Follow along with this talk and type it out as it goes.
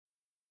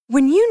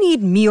When you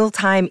need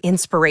mealtime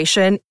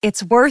inspiration,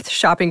 it's worth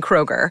shopping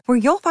Kroger, where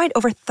you'll find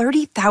over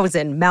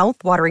 30,000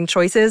 mouth-watering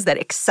choices that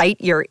excite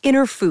your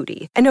inner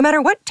foodie. And no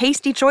matter what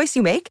tasty choice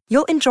you make,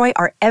 you'll enjoy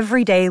our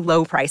everyday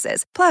low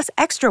prices, plus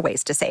extra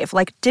ways to save,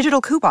 like digital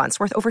coupons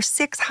worth over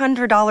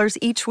 $600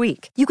 each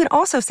week. You can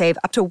also save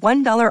up to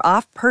 $1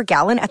 off per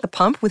gallon at the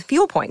pump with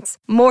fuel points.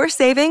 More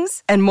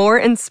savings and more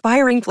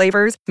inspiring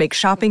flavors make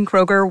shopping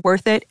Kroger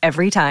worth it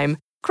every time.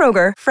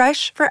 Kroger,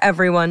 fresh for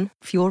everyone.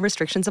 Fuel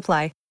restrictions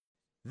apply.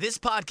 This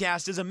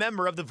podcast is a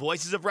member of the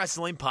Voices of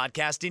Wrestling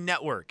Podcasting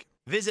Network.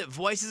 Visit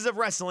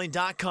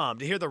voicesofwrestling.com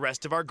to hear the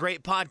rest of our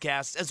great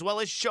podcasts, as well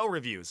as show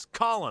reviews,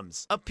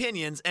 columns,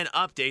 opinions, and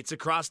updates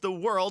across the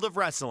world of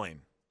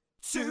wrestling.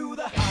 To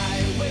the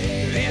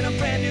highway in a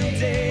brand new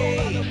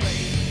day.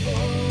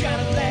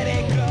 Gotta let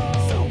it go.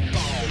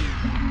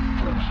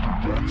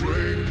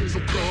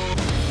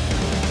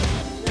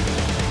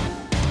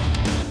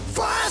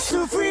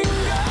 Faster finger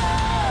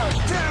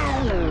down.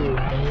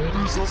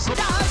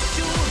 Stars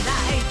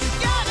tonight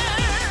together.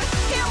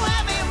 Here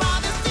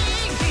everyone is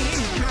singing.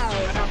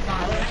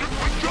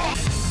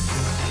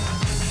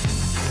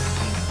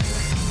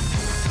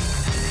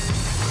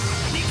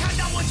 Ni看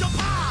到我就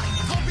怕，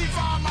头皮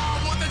发麻，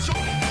我的手。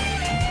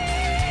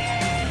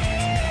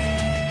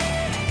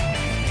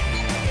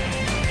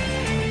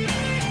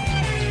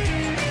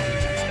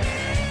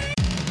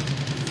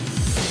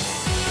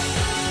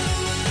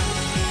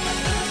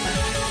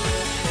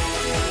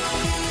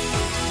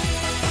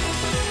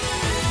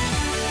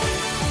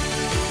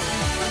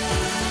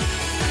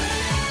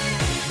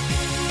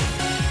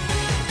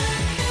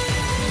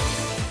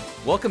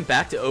Welcome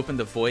back to Open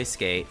the Voice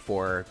Gate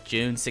for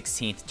June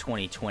 16th,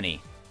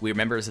 2020. We are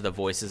members of the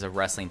Voices of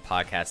Wrestling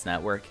Podcast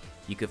Network.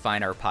 You can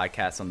find our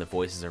podcast on the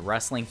Voices of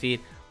Wrestling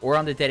feed or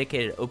on the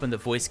dedicated Open the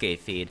Voice Gate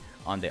feed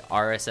on the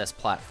RSS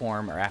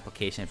platform or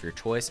application of your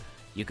choice.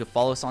 You can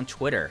follow us on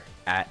Twitter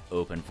at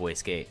Open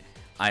Voice Gate.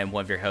 I am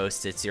one of your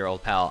hosts. It's your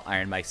old pal,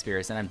 Iron Mike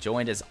Spears, and I'm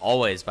joined as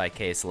always by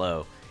Case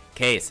Lowe.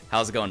 Case,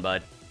 how's it going,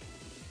 bud?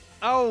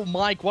 Oh,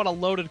 Mike, what a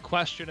loaded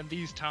question in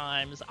these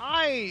times.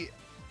 I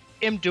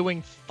am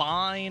doing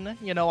fine.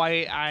 You know,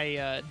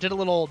 I did a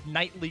little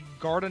nightly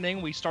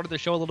gardening. We started the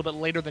show a little bit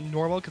later than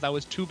normal because I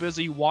was too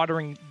busy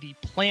watering the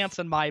plants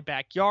in my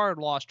backyard,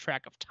 lost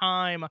track of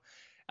time.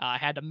 I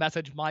had to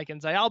message Mike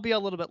and say, I'll be a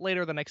little bit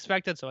later than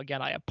expected. So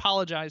again, I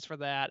apologize for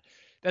that.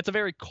 That's a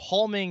very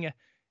calming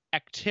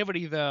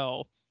activity,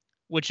 though,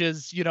 which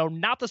is, you know,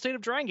 not the state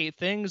of Dragon Gate.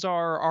 Things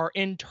are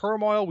in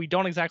turmoil. We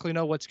don't exactly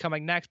know what's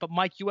coming next. But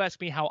Mike, you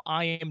asked me how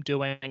I am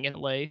doing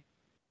lately.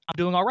 I'm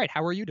doing all right.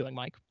 How are you doing,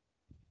 Mike?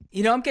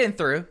 You know, I'm getting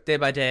through day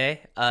by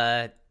day.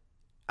 I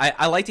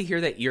like to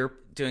hear that you're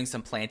doing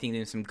some planting,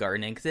 doing some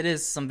gardening, because it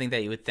is something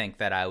that you would think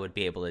that I would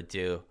be able to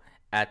do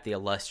at the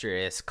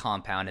illustrious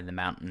compound in the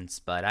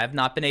mountains, but I've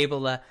not been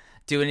able to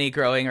do any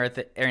growing or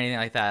anything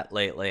like that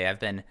lately.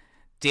 I've been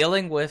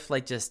dealing with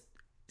like just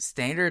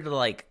standard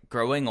like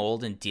growing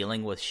old and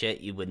dealing with shit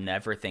you would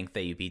never think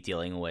that you'd be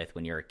dealing with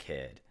when you're a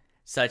kid,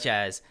 such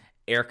as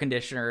air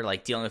conditioner,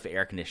 like dealing with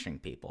air conditioning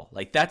people.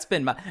 Like that's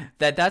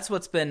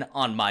what's been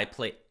on my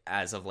plate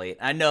as of late.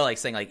 I know, like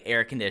saying like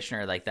air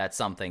conditioner, like that's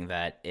something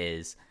that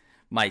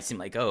might seem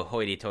like, oh,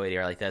 hoity-toity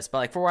or like this, but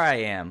like for where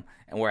I am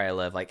and where I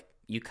live, like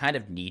you kind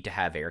of need to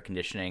have air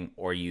conditioning,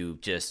 or you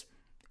just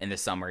in the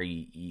summer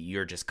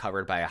you're just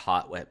covered by a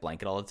hot wet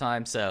blanket all the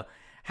time. So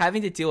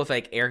having to deal with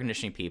like air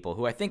conditioning people,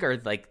 who I think are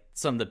like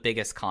some of the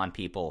biggest con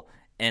people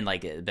and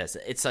like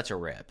it's such a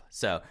rip.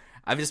 So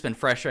I've just been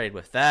frustrated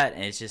with that,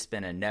 and it's just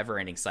been a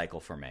never-ending cycle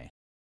for me.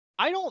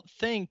 I don't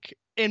think,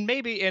 and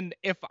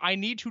if I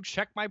need to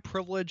check my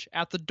privilege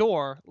at the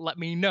door, let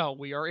me know.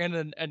 We are in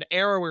an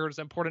era where it's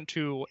important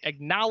to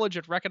acknowledge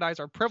and recognize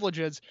our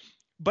privileges,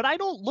 but I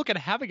don't look at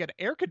having an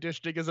air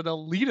conditioning as an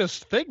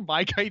elitist thing,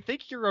 Mike. I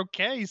think you're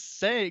okay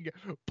saying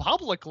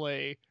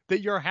publicly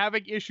that you're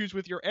having issues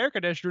with your air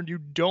conditioner and you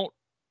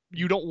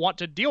don't want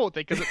to deal with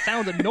it because it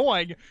sounds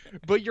annoying,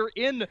 but you're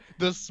in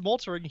the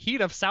smoldering heat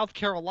of South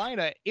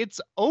Carolina. It's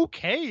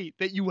okay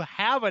that you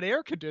have an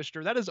air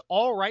conditioner. That is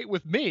all right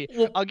with me.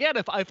 Well, again,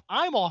 if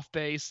I'm off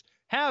base,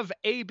 have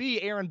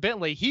AB Aaron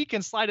Bentley. He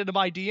can slide into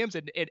my DMs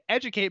and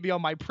educate me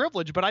on my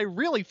privilege, but I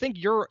really think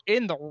you're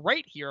in the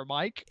right here,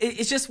 Mike.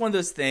 It's just one of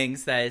those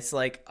things that it's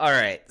like, all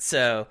right,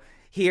 so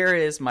here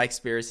is Mike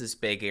Spears'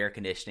 big air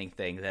conditioning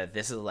thing that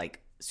this is like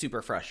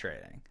super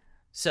frustrating.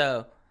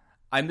 So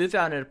I moved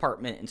out of an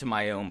apartment into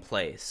my own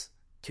place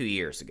 2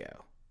 years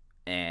ago,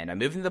 and I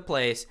moved into the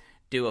place,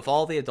 do with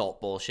all the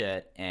adult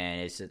bullshit,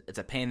 and it's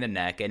a pain in the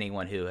neck.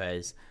 Anyone who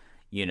has,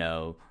 you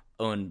know,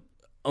 owned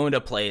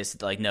a place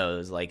like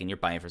knows, like, and you're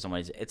buying for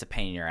someone, it's a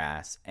pain in your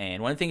ass.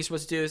 And one of the things you're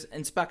supposed to do is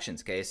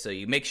inspections, okay? So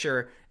you make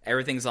sure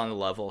everything's on the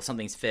level. If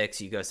something's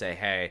fixed, you go say,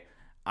 hey,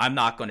 I'm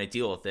not going to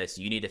deal with this.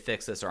 You need to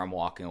fix this or I'm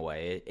walking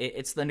away.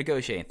 It's the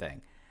negotiating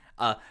thing.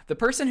 The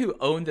person who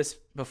owned this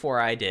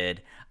before I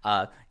did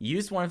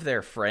used one of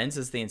their friends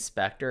as the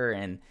inspector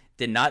and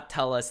did not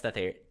tell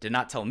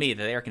me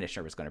that the air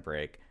conditioner was going to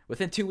break.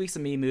 Within 2 weeks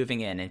of me moving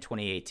in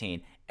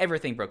 2018,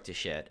 everything broke to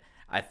shit.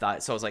 I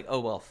was like, oh,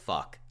 well,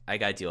 fuck. I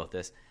got to deal with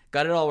this.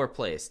 Got it all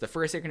replaced. The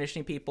first air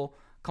conditioning people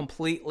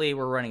completely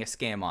were running a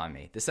scam on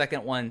me. The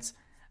second ones,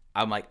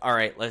 I'm like, all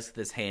right, let's get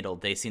this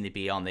handled. They seem to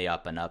be on the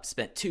up and up.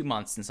 Spent 2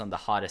 months in some of the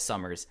hottest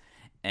summers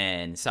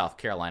in South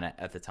Carolina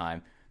at the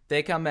time.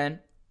 They come in,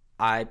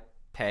 I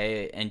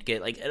pay and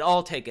get like it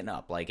all taken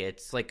up. Like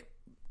it's like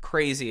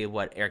crazy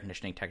what air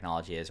conditioning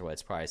technology is or what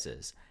its price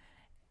is.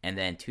 And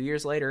then 2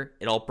 years later,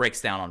 it all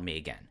breaks down on me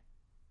again.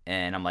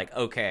 And I'm like,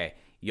 okay,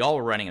 y'all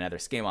were running another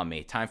scam on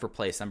me. Time for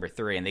place number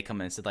 3. And they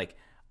come in and said like,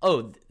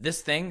 oh,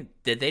 this thing,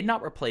 did they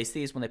not replace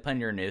these when they put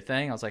in your new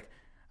thing? I was like,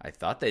 I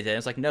thought they did.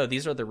 It's like, no,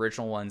 these are the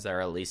original ones that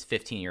are at least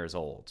 15 years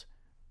old.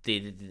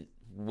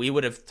 We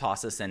would have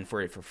tossed this in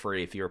for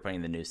free if you were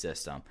putting the new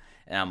system.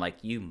 And I'm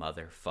like, you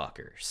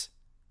motherfuckers.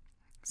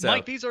 So,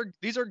 Mike, these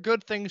are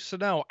good things to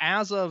know.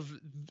 As of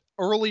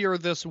earlier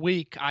this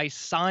week, I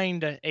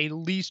signed a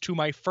lease to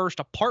my first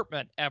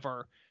apartment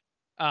ever.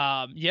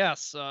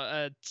 Yes,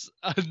 it's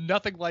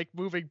nothing like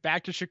moving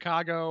back to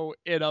Chicago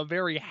in a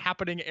very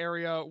happening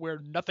area where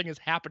nothing is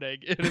happening.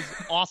 It is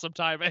awesome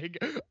timing.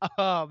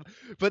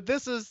 But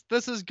this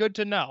is good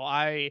to know.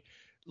 I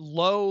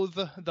loathe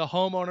the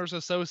homeowners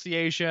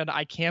association.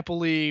 I can't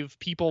believe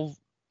people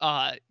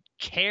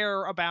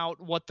care about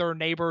what their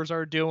neighbors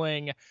are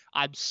doing.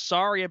 I'm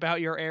sorry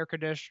about your air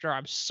conditioner.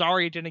 I'm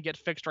sorry it didn't get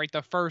fixed right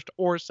the first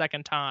or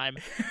second time.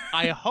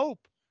 I hope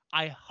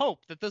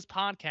that this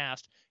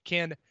podcast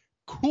can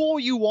cool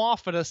you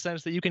off in a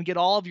sense that you can get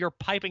all of your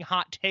piping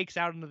hot takes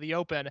out into the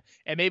open,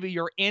 and maybe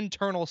your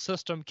internal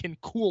system can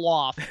cool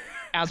off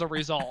as a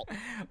result.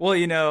 Well,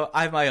 you know,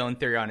 I have my own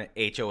theory on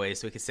HOAs,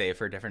 so we could save it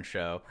for a different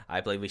show.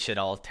 I believe we should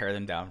all tear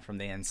them down from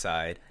the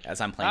inside, as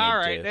I'm planning all to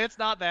right, do. it's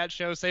not that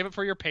show. Save it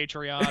for your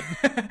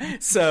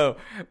Patreon. So,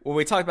 when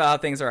we talk about how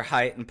things are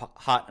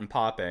hot and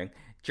popping,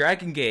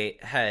 Dragon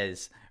Gate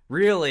has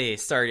really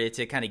started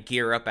to kind of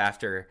gear up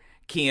after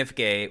King of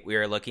Gate. We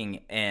are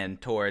looking in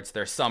towards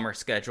their summer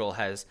schedule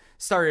has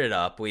started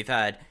up. We've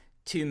had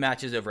 2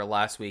 matches over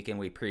last week, and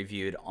we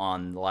previewed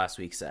on the last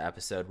week's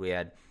episode. We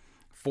had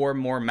 4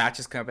 more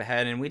matches come up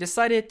ahead, and we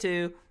decided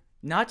to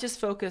not just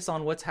focus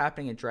on what's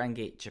happening in Dragon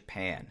Gate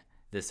Japan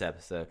this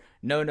episode.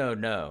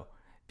 No.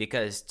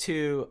 Because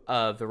 2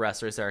 of the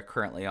wrestlers that are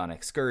currently on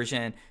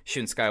excursion,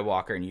 Shun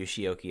Skywalker and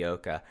Yoshioki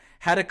Oka,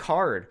 had a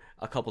card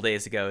a couple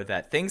days ago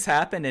that things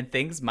happen and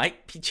things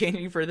might be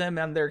changing for them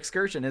on their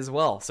excursion as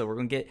well. So we're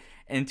going to get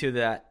into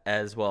that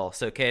as well.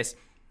 So, Case,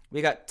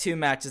 we got 2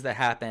 matches that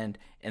happened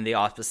in the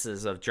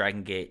auspices of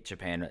Dragon Gate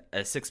Japan, a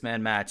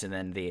 6-man match and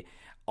then the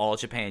All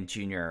Japan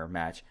Junior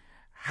match.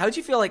 How'd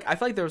you feel like? I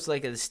feel like there was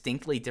like a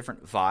distinctly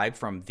different vibe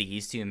from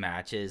these 2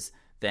 matches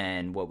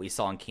than what we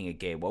saw in King of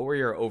Gate. What were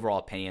your overall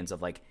opinions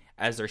of like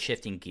as they're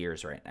shifting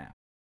gears right now?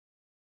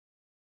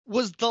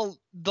 Was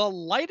the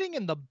lighting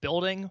in the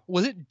building,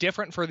 was it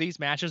different for these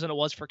matches than it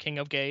was for King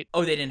of Gate?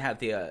 Oh, they didn't have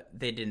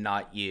they did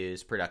not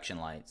use production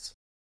lights.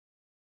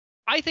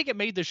 I think it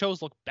made the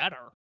shows look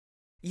better.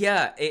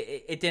 Yeah,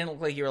 it didn't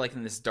look like you were like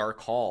in this dark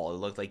hall. It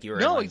looked like you were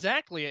No, in, like,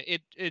 exactly.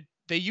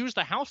 They used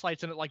the house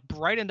lights and it like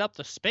brightened up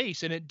the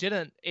space, and it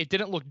didn't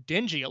look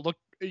dingy. It looked,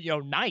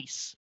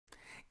 nice.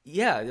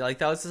 Yeah, like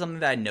that was something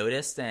that I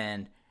noticed,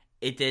 and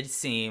it did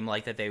seem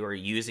like that they were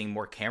using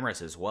more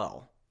cameras as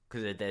well,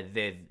 because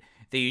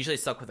they usually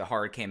stuck with a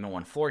hard cam and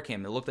one floor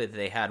cam. It looked like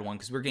they had one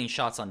because we were getting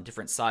shots on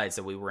different sides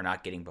that we were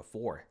not getting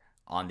before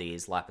on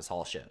these Lapis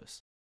Hall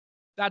shows.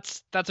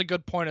 That's a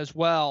good point as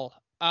well.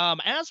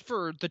 As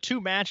for the 2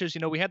 matches,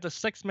 we had the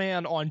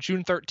 6-man on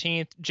June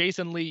 13th,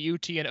 Jason Lee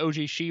UT and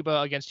Oji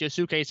Shiba against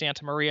Yosuke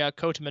Santa Maria,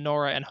 Kota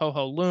Minoura, and Ho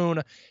Ho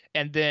Loon.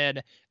 And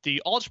then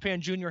the All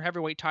Japan Junior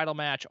Heavyweight title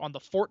match on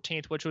the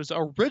 14th, which was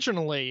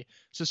originally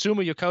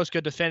Susumu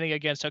Yokosuka defending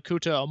against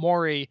Hakuta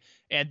Omori.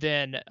 And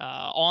then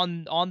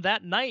on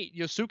that night,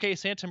 Yosuke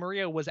Santa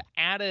Maria was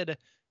added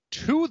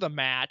to the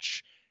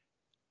match.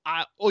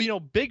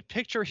 Big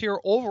picture here,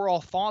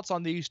 overall thoughts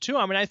on these 2.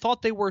 I mean, I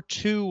thought they were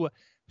 2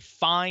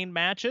 fine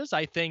matches.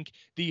 I think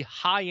the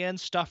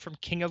high-end stuff from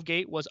King of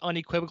Gate was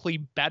unequivocally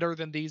better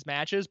than these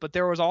matches, but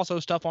there was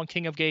also stuff on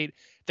King of Gate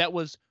that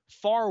was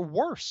far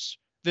worse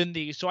than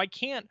these, so I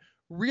can't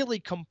really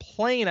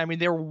complain. I mean,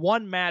 they were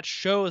 1-match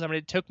shows. I mean,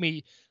 it took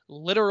me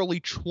literally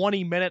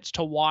 20 minutes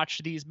to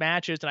watch these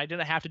matches, and I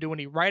didn't have to do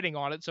any writing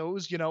on it, so it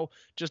was,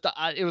 just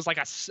it was like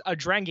a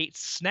Dragon Gate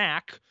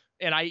snack,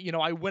 and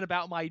I went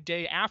about my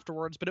day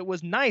afterwards, but it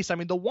was nice. I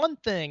mean, the one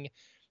thing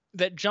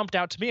that jumped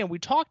out to me, and we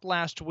talked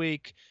last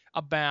week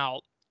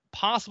about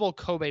possible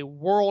Kobe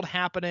World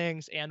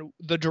happenings and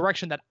the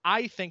direction that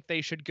I think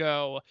they should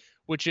go,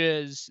 which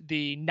is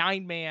the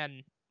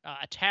 9-man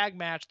tag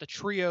match, the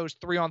trios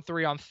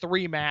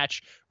 3-on-3-on-3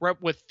 match,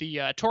 with the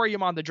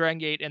Toriyama, the Dragon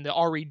Gate, and the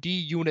RED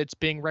units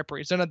being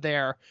represented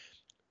there.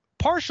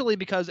 Partially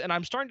because, and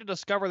I'm starting to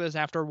discover this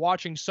after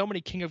watching so many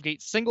King of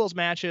Gate singles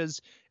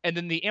matches, and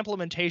then the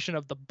implementation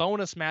of the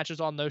bonus matches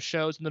on those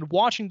shows, and then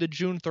watching the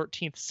June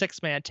 13th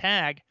 6-man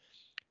tag,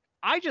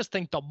 I just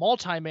think the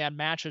multi-man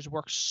matches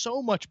work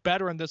so much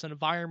better in this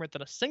environment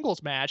than a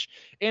singles match.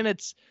 And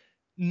it's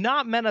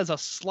not meant as a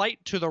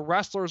slight to the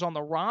wrestlers on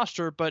the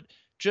roster, but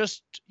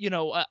just,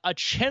 a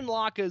chin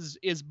lock is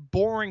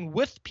boring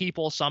with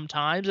people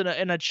sometimes,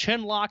 and a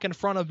chin lock in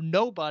front of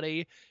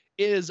nobody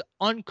is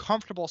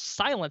uncomfortable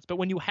silence. But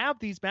when you have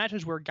these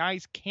matches where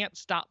guys can't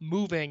stop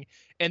moving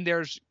and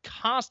there's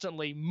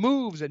constantly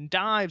moves and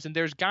dives and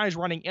there's guys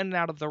running in and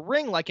out of the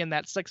ring, like in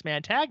that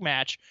 6-man tag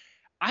match,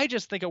 I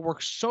just think it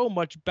works so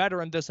much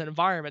better in this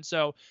environment.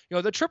 So,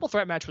 the triple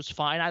threat match was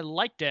fine. I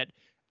liked it.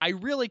 I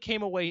really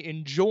came away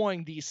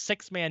enjoying the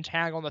 6-man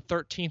tag on the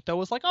 13th, though. It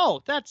was like,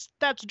 oh, that's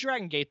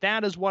Dragon Gate.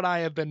 That is what I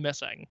have been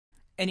missing.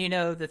 And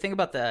the thing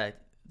about the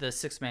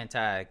 6-man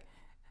tag,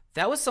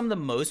 that was some of the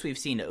most we've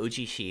seen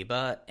Oji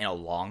Shiba in a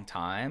long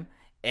time.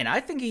 And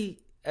I think he,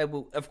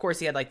 of course,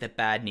 he had like the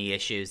bad knee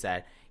issues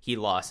that he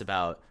lost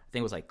about, I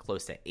think it was like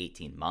close to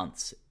 18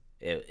 months.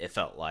 It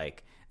felt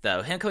like.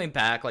 Though him coming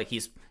back, like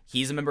he's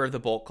a member of the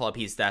Bulk Club.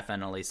 He's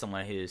definitely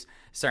someone who's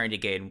starting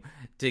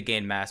to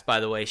gain mass. By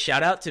the way,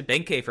 shout out to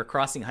Benkei for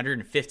crossing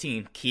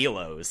 115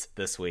 kilos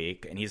this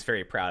week, and he's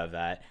very proud of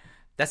that.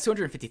 That's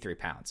 253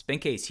 pounds.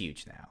 Benkei is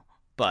huge now,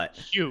 but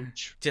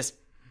huge. Just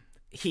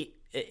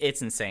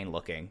it's insane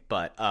looking.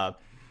 But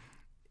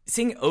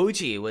seeing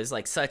Oji was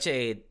like such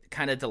a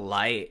kind of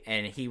delight,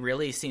 and he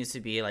really seems to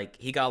be like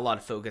he got a lot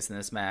of focus in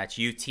this match.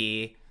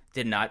 UT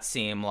did not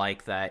seem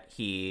like that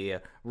he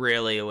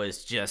really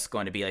was just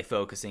going to be like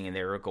focusing and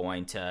they were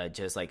going to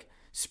just like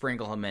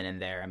sprinkle him in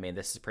there. I mean,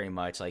 this is pretty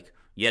much like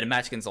you had a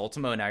match against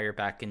Ultimo, now you're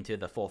back into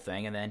the full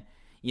thing. And then,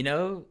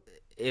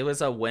 it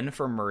was a win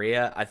for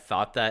Maria. I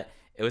thought that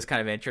it was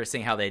kind of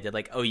interesting how they did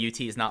like,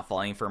 UT is not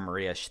falling for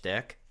Maria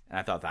shtick. And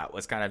I thought that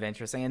was kind of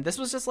interesting. And this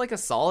was just like a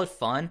solid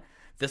fun.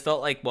 This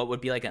felt like what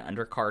would be like an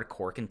undercard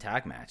Cork and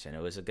tag match. And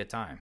it was a good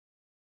time.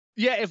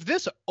 Yeah, if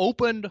this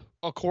opened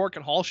a Cork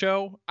and Hall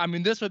show, I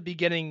mean, this would be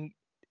getting,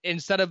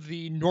 instead of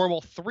the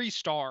normal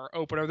 3-star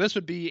opener, this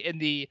would be in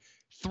the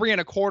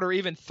 3.25,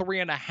 even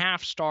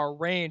 3.5-star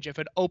range if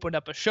it opened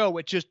up a show.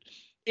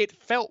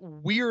 It felt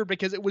weird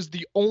because it was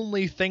the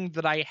only thing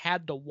that I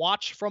had to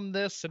watch from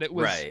this, and it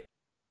was, right.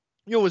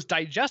 It was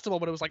digestible,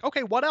 but it was like,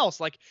 okay, what else?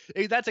 Like,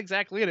 that's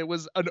exactly it. It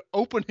was an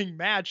opening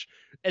match,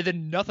 and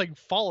then nothing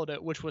followed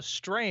it, which was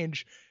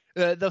strange.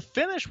 The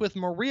finish with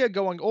Maria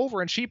going over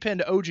and she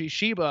pinned Oji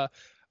Shiba,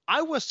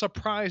 I was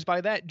surprised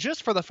by that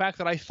just for the fact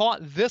that I thought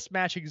this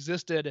match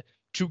existed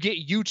to get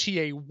UT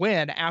a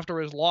win after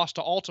his loss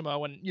to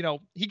Ultimo. And,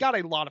 he got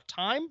a lot of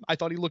time. I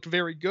thought he looked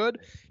very good.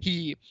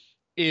 He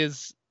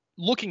is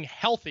looking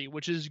healthy,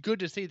 which is good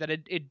to see that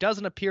it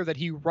doesn't appear that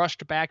he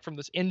rushed back from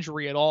this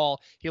injury at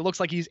all. He looks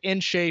like he's in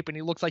shape and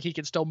he looks like he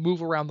can still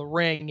move around the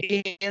ring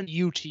in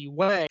UT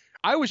way.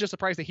 I was just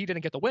surprised that he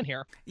didn't get the win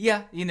here.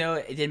 Yeah,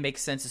 it didn't make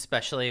sense,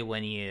 especially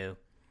when you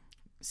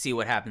see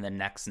what happened the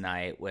next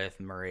night with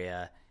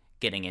Maria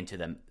getting into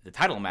the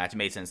title match. It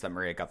made sense that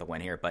Maria got the win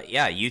here. But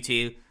yeah, UT,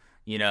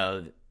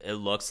 it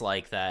looks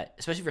like that,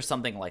 especially for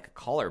something like a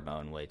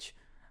collarbone, which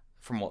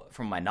from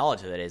my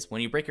knowledge of it is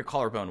when you break your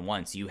collarbone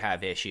once, you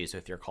have issues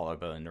with your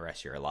collarbone the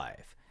rest of your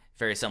life.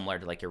 Very similar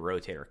to like your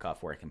rotator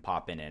cuff where it can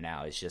pop in and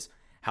out. It's just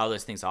how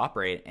those things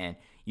operate. And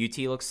UT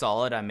looks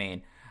solid. I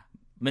mean,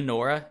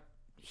 Minoura,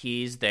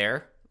 he's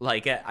there.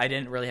 Like, I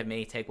didn't really have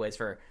many takeaways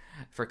for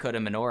Kota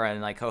Minoura,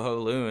 and like Ho Ho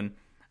Lun.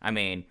 I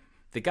mean,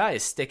 the guy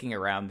is sticking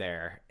around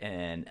there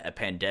in a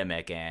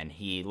pandemic, and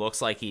he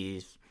looks like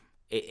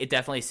it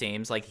definitely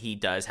seems like he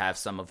does have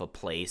some of a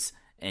place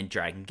in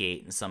Dragon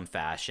Gate in some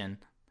fashion.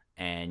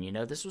 And,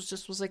 this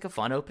was like a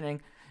fun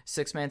opening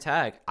 6-man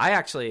tag.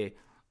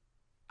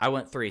 I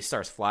went 3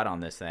 stars flat on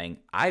this thing.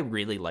 I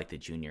really liked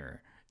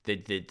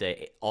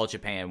the All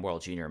Japan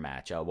World Junior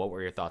match. What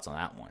were your thoughts on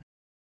that one?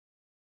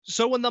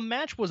 So when the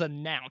match was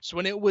announced,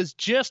 when it was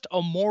just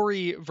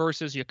Omori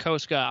versus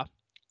Yokosuka,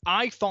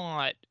 I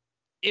thought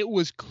it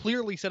was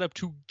clearly set up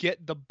to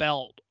get the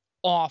belt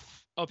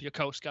off of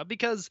Yokosuka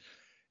because,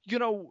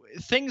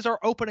 things are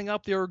opening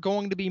up. There are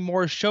going to be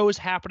more shows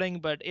happening,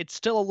 but it's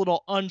still a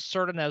little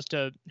uncertain as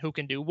to who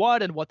can do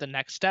what and what the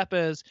next step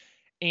is.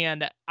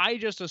 And I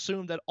just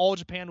assumed that All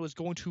Japan was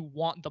going to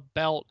want the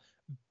belt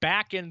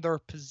back in their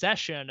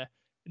possession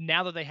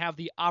now that they have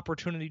the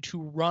opportunity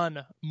to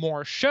run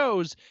more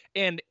shows.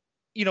 And,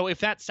 if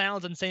that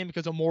sounds insane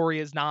because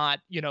Omori is not,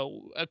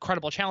 a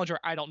credible challenger,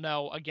 I don't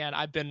know. Again,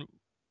 I've been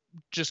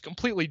just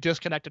completely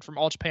disconnected from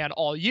All Japan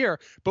all year.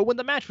 But when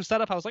the match was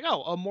set up, I was like,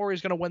 oh, Omori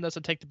is going to win this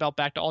and take the belt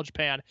back to All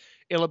Japan.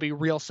 It'll be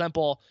real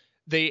simple.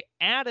 They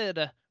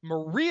added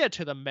Maria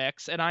to the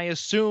mix, and I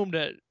assumed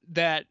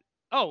that,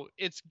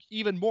 it's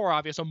even more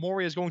obvious.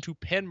 Omori is going to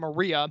pin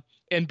Maria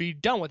and be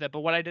done with it.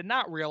 But what I did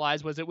not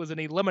realize was it was an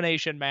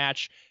elimination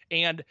match.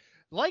 And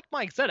like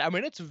Mike said, I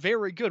mean, it's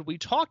very good. We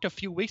talked a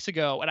few weeks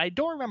ago, and I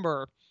don't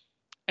remember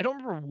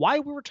why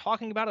we were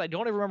talking about it. I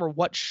don't even remember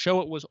what show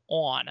it was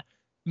on.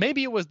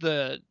 Maybe it was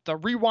the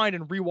Rewind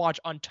and Rewatch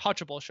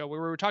Untouchable show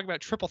where we were talking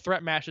about triple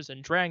threat matches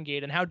in Dragon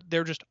Gate and how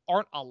there just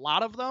aren't a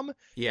lot of them.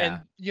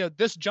 Yeah. And,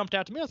 this jumped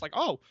out to me. I was like,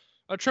 oh,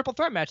 a triple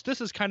threat match.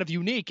 This is kind of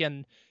unique.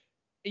 And,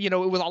 it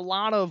was a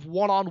lot of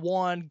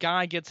one-on-one,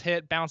 guy gets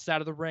hit, bounced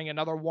out of the ring,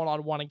 another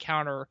one-on-one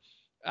encounter.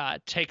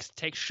 takes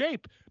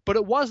shape. But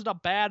it wasn't a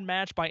bad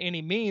match by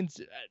any means.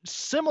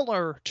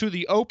 Similar to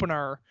the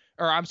opener,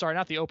 or I'm sorry,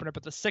 not the opener,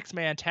 but the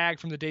 6-man tag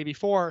from the day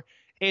before.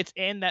 It's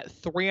in that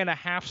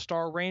 3.5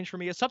 star range for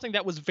me. It's something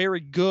that was very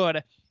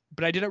good,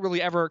 but I didn't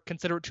really ever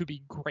consider it to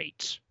be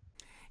great.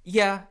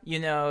 Yeah,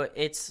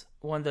 it's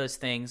one of those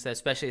things that,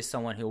 especially as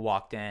someone who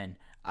walked in,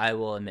 I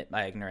will admit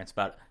my ignorance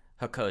about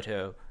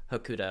Hokuto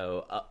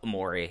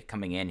Omori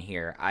coming in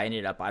here.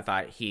 I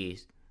thought he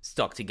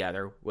stuck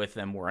together with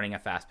them running a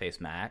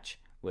fast-paced match,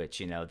 which,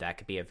 that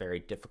could be a very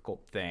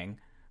difficult thing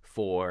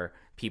for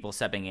people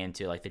stepping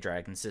into, like, the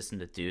Dragon system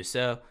to do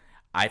so.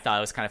 I thought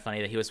it was kind of funny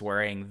that he was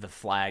wearing the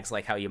flags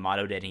like how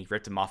Yamato did, and he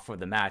ripped them off for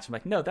the match. I'm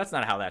like, no, that's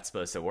not how that's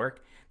supposed to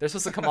work. They're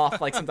supposed to come off,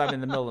 like, sometime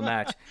in the middle of the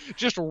match.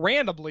 Just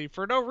randomly,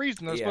 for no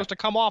reason. They're supposed to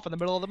come off in the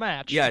middle of the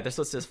match. Yeah, they're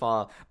supposed to just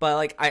fall. But,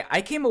 like,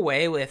 I came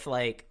away with,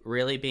 like,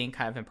 really being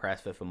kind of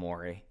impressed with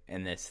Omori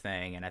in this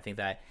thing. And I think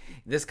that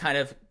this kind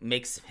of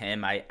makes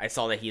him, I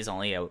saw that he's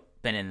only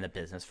been in the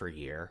business for a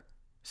year.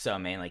 So, I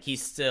mean, like,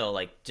 he's still,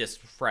 like, just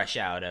fresh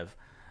out of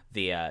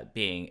the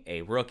being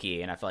a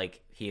rookie, and I feel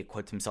like he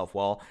equipped himself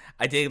well.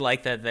 I did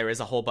like that there was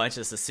a whole bunch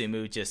of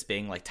Susumu just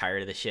being, like,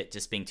 tired of the shit,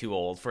 just being too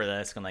old for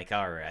this. I'm like,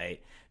 all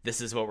right,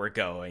 this is what we're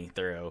going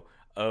through.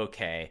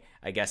 Okay,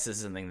 I guess this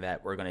is something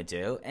that we're going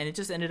to do. And it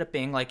just ended up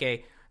being, like,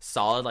 a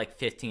solid, like,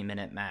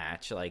 15-minute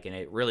match. Like, and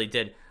it really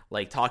did,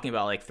 like, talking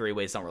about, like,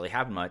 3-ways don't really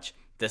happen much.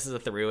 This is a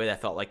 3-way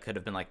that felt like could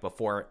have been, like,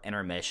 before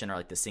intermission or,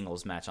 like, the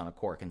singles match on a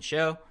Korakuen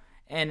show.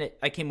 And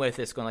I came away with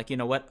this going like, you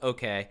know what?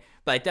 Okay.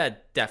 But I did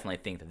definitely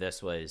think that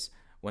this was,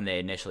 when they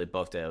initially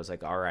booked it, it was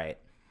like, all right,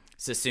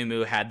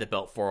 Susumu had the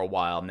belt for a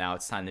while. Now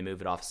it's time to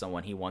move it off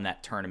someone. He won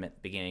that tournament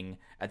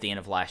at the end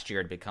of last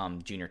year to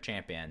become junior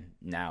champion.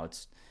 Now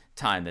it's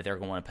time that they're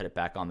going to want to put it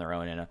back on their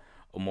own. And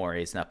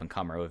Omori is an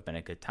up-and-comer. It would have been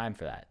a good time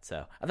for that.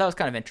 So I thought it was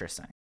kind of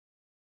interesting.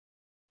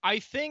 I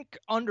think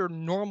under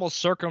normal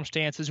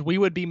circumstances, we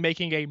would be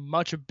making a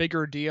much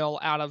bigger deal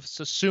out of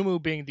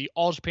Susumu being the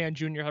All Japan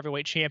Junior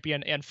Heavyweight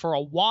Champion, and for a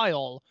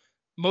while,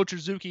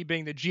 Mochizuki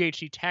being the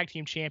GHC Tag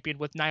Team Champion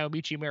with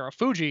Naomichi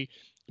Marufuji.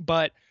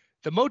 But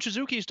the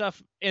Mochizuki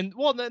stuff, and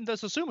well, then the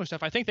Susumu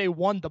stuff, I think they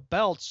won the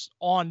belts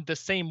on the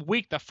same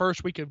week, the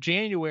first week of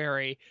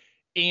January.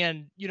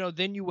 And,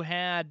 then you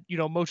had,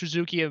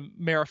 Mochizuki and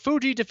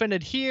Marufuji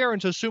defended here,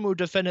 and Susumu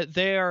defended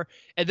there,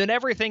 and then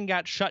everything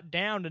got shut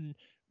down, and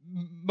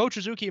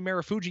Mochizuki and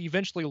Marufuji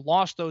eventually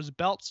lost those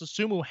belts.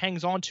 Susumu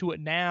hangs on to it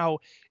now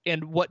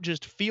in what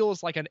just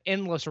feels like an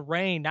endless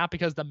reign, not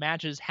because the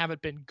matches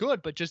haven't been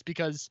good, but just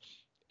because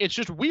it's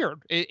just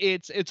weird.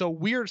 It's a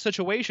weird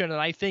situation,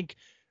 and I think,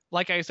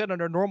 like I said,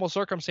 under normal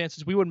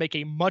circumstances, we would make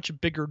a much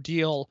bigger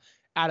deal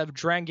out of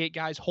Dragon Gate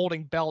guys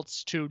holding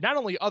belts to not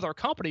only other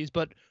companies,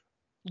 but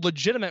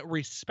legitimate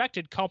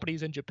respected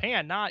companies in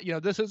Japan. Not,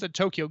 this isn't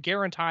Tokyo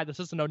Garantai,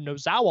 this isn't a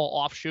Nozawa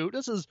offshoot,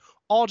 this is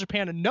All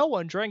Japan and Noah,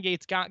 and Dragon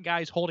Gate's got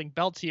guys holding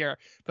belts here.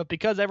 But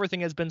because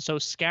everything has been so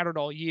scattered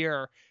all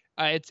year,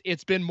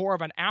 it's been more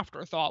of an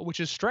afterthought,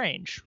 which is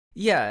strange.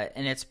 Yeah,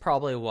 and it's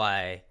probably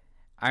why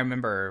I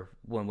remember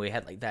when we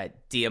had like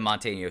that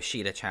Diamante and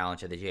Yoshida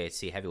challenge at the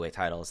JHC heavyweight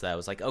titles, that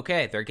was like,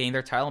 okay, they're getting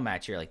their title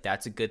match here. Like,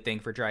 that's a good thing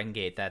for Dragon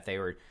Gate that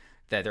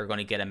they're going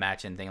to get a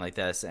match and thing like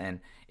this.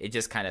 And it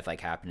just kind of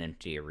like happened in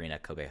the Arena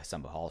Kobe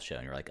Samba Hall show.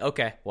 And you're like,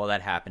 okay, well,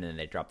 that happened, and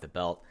they dropped the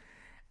belt.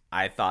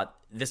 I thought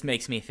this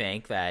makes me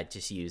think that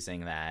just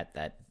using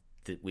that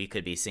we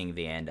could be seeing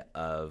the end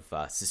of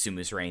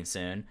Susumu's reign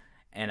soon.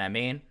 And I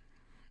mean,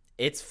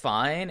 it's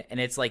fine, and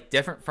it's like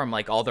different from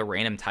like all the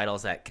random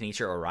titles that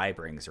Kenichiro Arai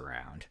brings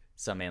around.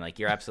 So I mean, like,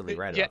 you're absolutely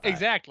right about that. Yeah,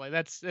 exactly.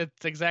 That's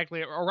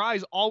exactly it.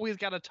 Arai's always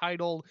got a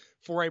title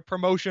for a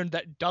promotion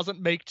that doesn't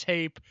make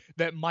tape,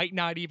 that might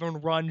not even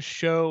run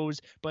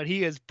shows, but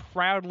he is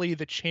proudly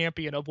the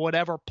champion of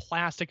whatever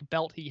plastic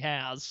belt he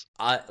has.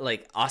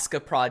 Like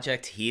Asuka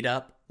Project Heat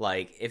Up.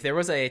 Like, if there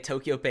was a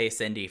Tokyo-based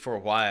indie for a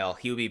while,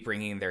 he would be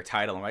bringing their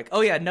title. I'm like,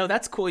 oh yeah, no,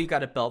 that's cool. You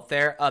got a belt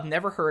there. I've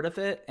never heard of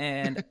it,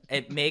 and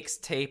it makes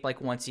tape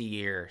like once a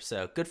year.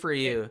 So good for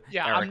you.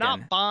 Yeah, Eric. I'm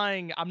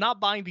not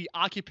buying the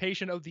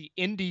Occupation of the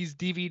Indies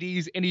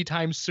DVDs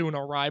anytime soon,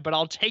 Arai. But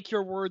I'll take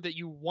your word that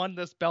you won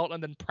this belt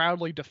and then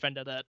proudly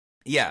defended it.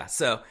 Yeah,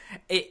 so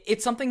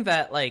it's something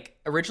that like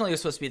originally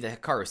was supposed to be the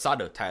Hikaru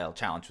Sato title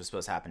challenge was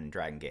supposed to happen in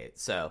Dragon Gate.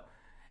 So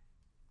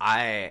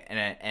I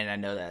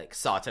know that like,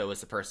 Sato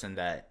was the person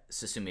that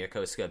Susumu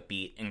Yokosuka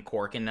beat in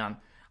Korakuen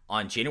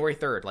on January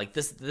 3rd. Like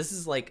this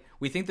is like,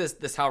 we think this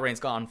title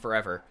reign's gone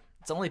forever.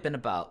 It's only been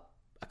about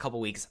a couple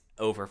weeks,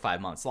 over 5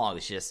 months long.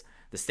 It's just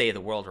the state of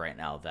the world right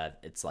now that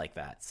it's like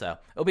that. So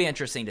it'll be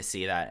interesting to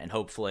see that, and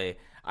hopefully,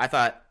 I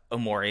thought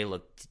Omori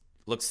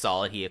looked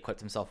solid. He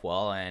equipped himself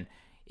well, and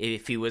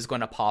if he was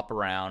going to pop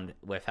around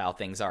with how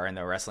things are in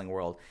the wrestling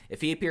world, if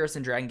he appears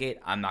in Dragon Gate,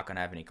 I'm not going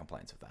to have any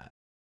complaints with that.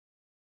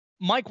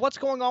 Mike, what's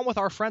going on with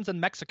our friends in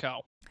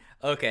Mexico?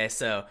 Okay,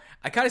 so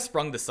I kind of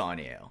sprung this on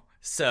you.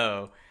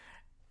 So,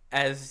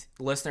 as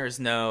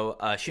listeners know,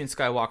 Shun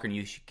Skywalker and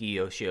Yuki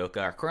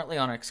Yoshioka are currently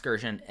on an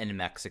excursion in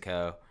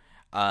Mexico.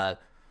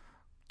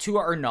 to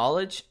our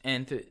knowledge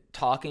and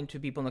talking to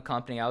people in the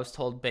company, I was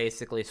told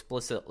basically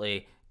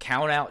explicitly,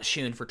 count out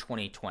Shun for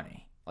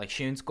 2020. Like,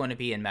 Shun's going to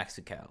be in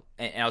Mexico.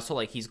 And I was told,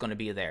 like, he's going to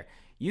be there.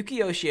 Yuki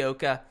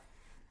Yoshioka,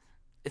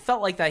 it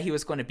felt like that he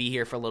was going to be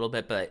here for a little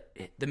bit, but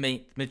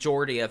the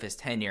majority of his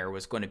tenure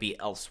was going to be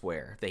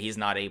elsewhere that he's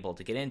not able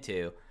to get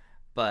into.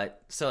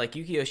 But, so, like,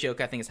 Yuki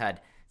Yoshioka, I think, has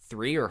had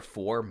 3 or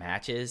 4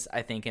 matches,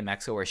 I think, in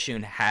Mexico where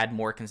Shun had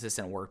more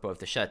consistent work, but with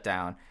the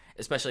shutdown,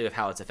 especially with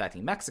how it's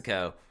affecting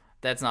Mexico,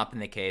 that's not been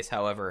the case.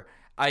 However,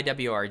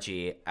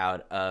 IWRG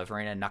out of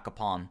Reina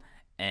Nacopon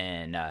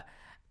and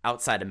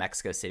outside of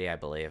Mexico City, I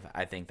believe.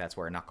 I think that's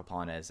where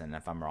Nacopon is, and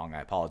if I'm wrong,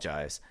 I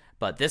apologize.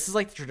 But this is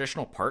like the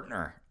traditional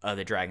partner of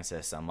the Dragon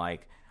system.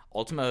 Like,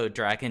 Ultimo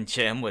Dragon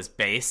Gym was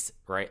based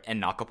right in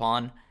Nacopon,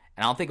 and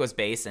I don't think it was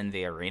based in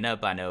the arena,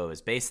 but I know it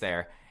was based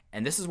there.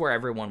 And this is where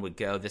everyone would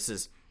go. This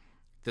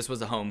was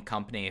the home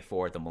company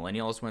for the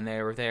Millennials when they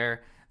were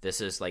there.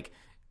 This is like,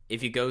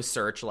 if you go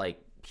search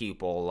like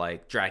people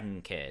like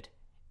Dragon Kid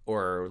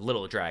or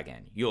Little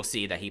Dragon, you'll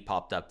see that he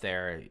popped up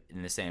there.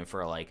 And the same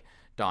for like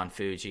Don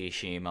Fuji,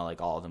 Shima,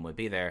 like all of them would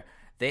be there.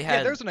 They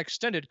had there's an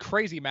extended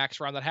Crazy Max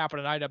run that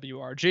happened in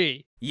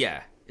IWRG.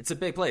 Yeah, it's a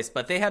big place,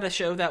 but they had a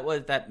show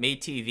that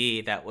made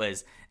TV that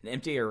was an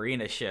empty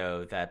arena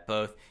show that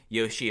both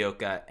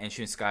Yoshioka and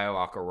Shun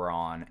Skywalker were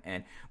on,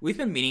 and we've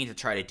been meaning to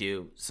try to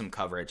do some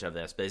coverage of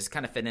this, but it's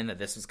kind of fit in that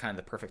this was kind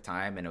of the perfect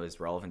time and it was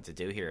relevant to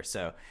do here.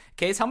 So,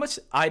 Case, how much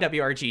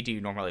IWRG do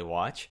you normally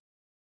watch?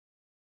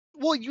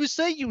 Well, you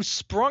say you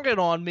sprung it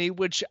on me,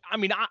 which, I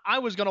mean, I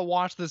was going to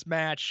watch this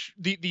match,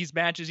 these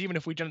matches, even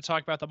if we didn't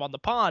talk about them on the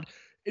pod.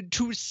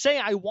 To say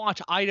I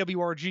watch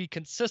IWRG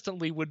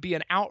consistently would be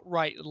an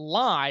outright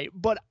lie,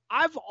 but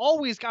I've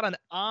always got an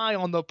eye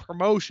on the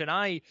promotion.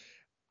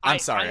 I'm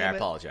sorry, I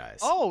apologize.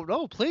 Oh,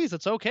 no, please,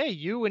 it's okay.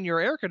 You and your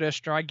air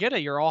conditioner, I get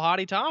it. You're all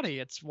hotty-totty.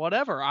 It's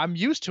whatever. I'm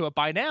used to it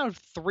by now,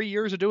 3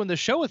 years of doing the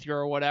show with you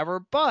or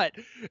whatever, but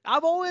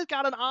I've always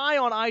got an eye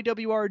on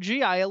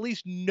IWRG. I at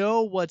least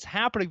know what's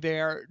happening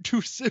there.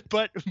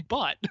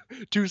 But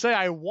to say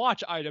I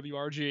watch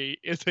IWRG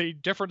is a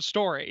different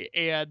story,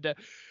 and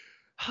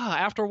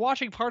after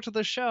watching parts of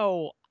the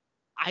show,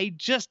 I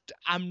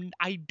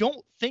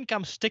don't think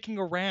I'm sticking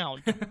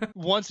around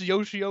once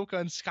Yoshioka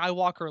and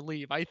Skywalker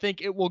leave. I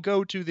think it will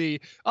go to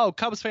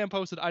Cubs fan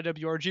posted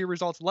IWRG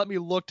results. Let me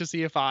look to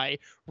see if I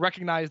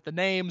recognize the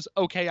names.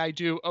 Okay, I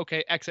do.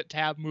 Okay, exit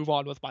tab, move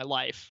on with my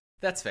life.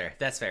 That's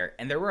fair.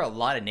 And there were a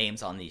lot of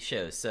names on these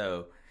shows.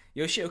 So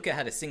Yoshioka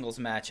had a singles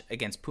match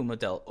against Puma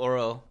del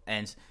Oro,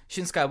 and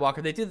Shun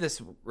Skywalker, they do this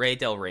Rey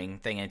del Ring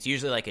thing, and it's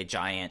usually like a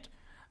giant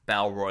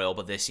battle royal,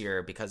 but this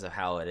year, because of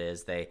how it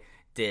is, they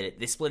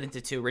split into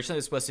 2. Originally it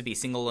was supposed to be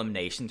single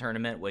elimination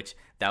tournament, which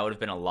that would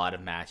have been a lot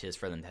of matches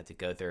for them to have to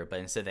go through, but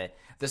instead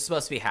this is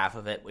supposed to be half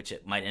of it, which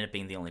it might end up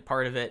being the only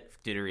part of it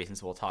due to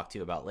reasons we'll talk to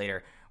you about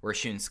later, where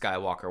Shun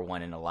Skywalker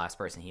won, and the last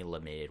person he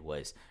eliminated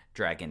was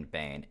Dragon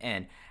Bane.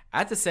 And I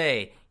have to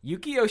say,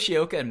 Yuki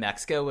Yoshioka in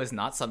Mexico was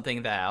not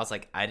something that I was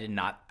like, I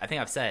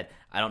think I've said,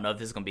 I don't know if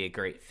this is going to be a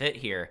great fit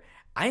here.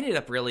 I ended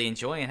up really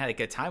enjoying and had a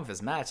good time with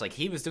his match. Like,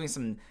 he was doing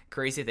some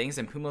crazy things,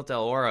 and Puma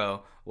del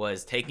Oro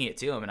was taking it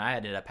to him, and I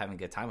ended up having a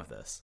good time with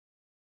this.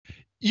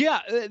 Yeah,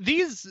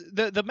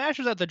 the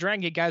matches that the Dragon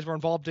Gate guys were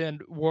involved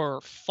in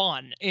were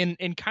fun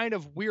in kind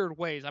of weird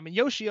ways. I mean,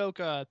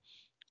 Yoshioka,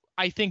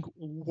 I think,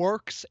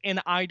 works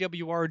in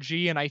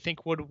IWRG, and I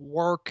think would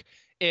work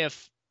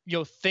if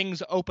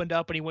things opened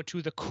up and he went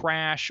to the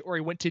Crash or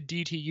he went to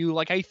DTU.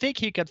 Like, I think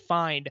he could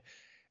find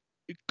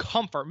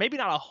comfort, maybe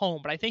not a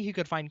home, but I think he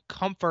could find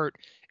comfort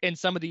in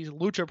some of these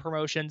lucha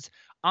promotions.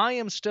 I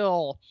am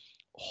still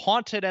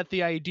haunted at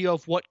the idea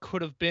of what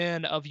could have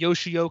been of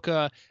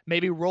Yoshioka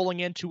maybe rolling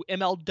into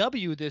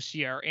MLW this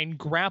year and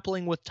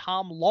grappling with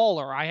Tom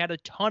Lawler. I had a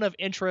ton of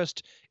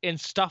interest in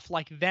stuff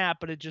like that,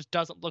 but it just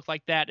doesn't look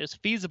like that is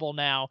feasible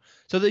now.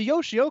 So the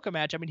Yoshioka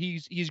match, I mean,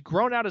 he's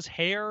grown out his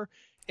hair.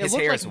 His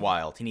hair is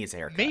wild. He needs a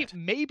haircut.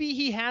 Maybe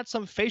he had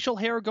some facial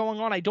hair going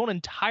on. I don't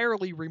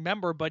entirely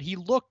remember, but he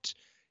looked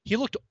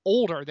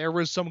older. There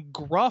was some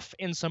gruff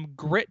and some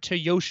grit to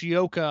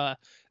Yoshioka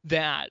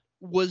that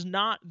was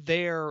not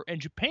there in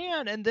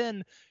Japan. And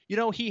then,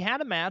 he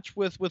had a match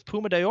with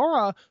Puma de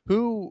Oro,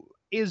 who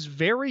is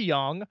very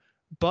young,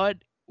 but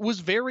was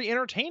very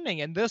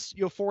entertaining. And this,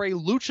 for a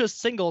lucha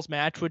singles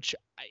match, which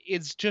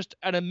is just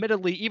an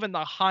admittedly even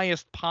the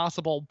highest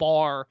possible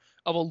bar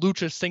of a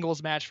lucha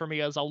singles match for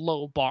me is a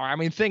low bar. I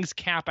mean, things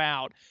cap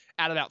out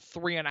at about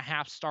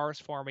 3.5 stars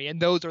for me.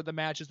 And those are the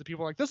matches that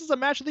people are like, this is a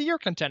match of the year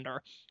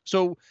contender.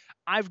 So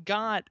I've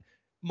got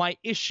my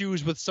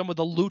issues with some of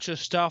the lucha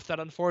stuff that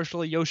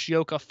unfortunately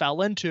Yoshioka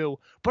fell into,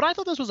 but I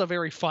thought this was a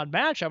very fun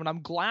match. I mean,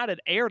 I'm glad it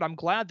aired. I'm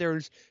glad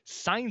there's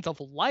signs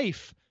of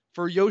life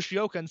for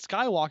Yoshioka and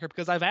Skywalker,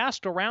 because I've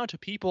asked around to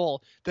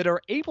people that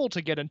are able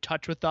to get in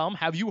touch with them,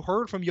 have you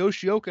heard from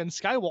Yoshioka and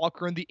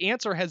Skywalker? And the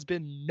answer has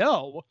been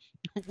no,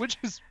 which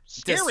is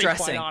scary,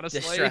 quite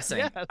honestly. Distressing.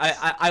 Yes.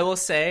 I will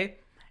say,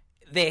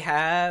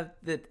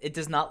 it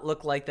does not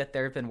look like that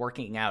they've been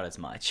working out as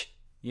much.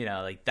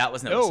 Like, that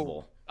was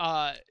noticeable.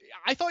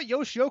 I thought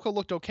Yoshioka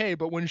looked okay,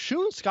 but when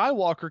Shun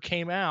Skywalker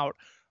came out,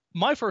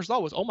 my first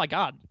thought was, oh my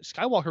God,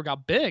 Skywalker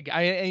got big.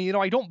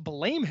 I don't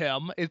blame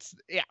him.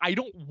 I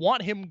don't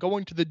want him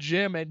going to the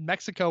gym in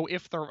Mexico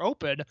if they're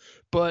open,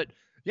 but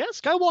yeah,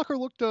 Skywalker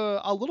looked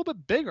a little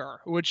bit bigger,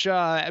 which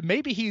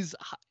maybe he's,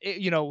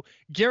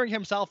 gearing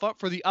himself up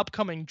for the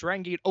upcoming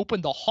Dragon Gate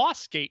Open, the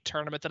Hoss Gate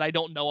tournament that I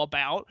don't know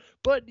about.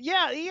 But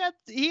yeah,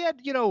 he had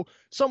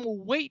some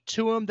weight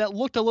to him that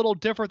looked a little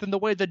different than the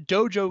way the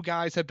dojo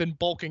guys have been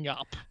bulking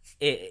up.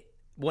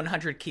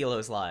 100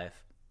 kilos live.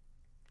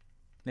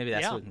 Maybe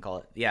that's what we can call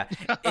it. Yeah,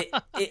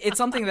 it's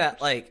something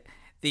that like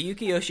the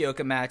Yuki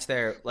Yoshioka match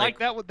there. Like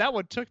that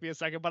one took me a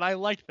second, but I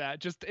liked that.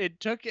 Just it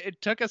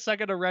took a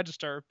second to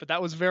register, but that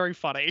was very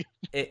funny.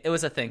 It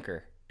was a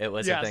thinker. It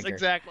was a thinker. Yes,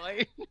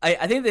 exactly.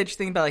 I think the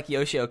interesting thing about like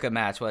Yoshioka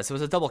match was it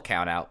was a double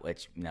count out,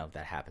 which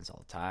that happens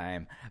all the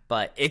time.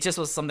 But it just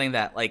was something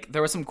that like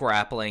there was some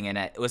grappling and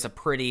it was a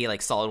pretty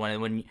like solid one.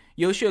 And when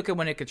Yoshioka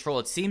went in control,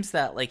 it seems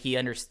that like he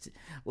understood,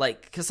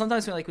 like because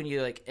sometimes when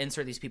you like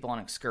insert these people on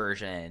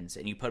excursions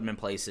and you put them in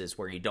places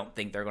where you don't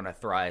think they're going to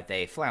thrive,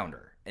 they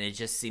flounder, and it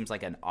just seems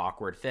like an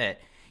awkward fit.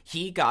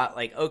 He got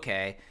like,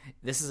 okay,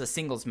 this is a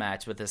singles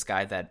match with this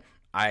guy that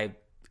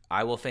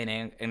I will feign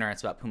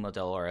ignorance about Puma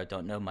Del Oro.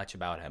 Don't know much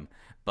about him.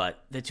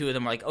 But the two of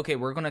them were like, okay,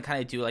 we're going to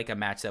kind of do like a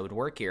match that would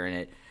work here.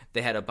 And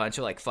they had a bunch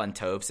of like fun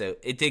topes. So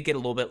it did get a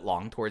little bit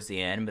long towards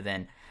the end. But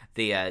then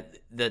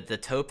the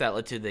tope that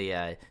led to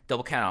the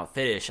double count out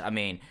finish, I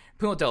mean,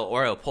 Puma Del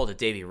Oro pulled a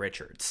Davey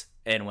Richards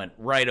and went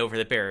right over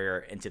the barrier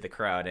into the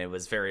crowd. And it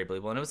was very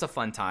believable. And it was a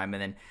fun time.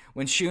 And then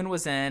when Shun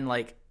was in,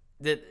 like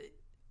the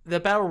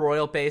Battle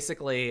Royal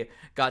basically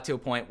got to a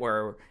point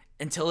where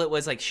until it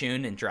was like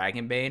Shun and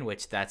Dragonbane,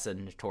 which that's a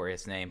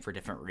notorious name for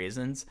different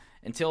reasons,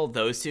 until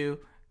those two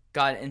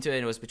got into it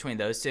and it was between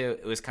those two,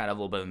 it was kind of a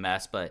little bit of a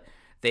mess, but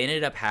they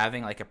ended up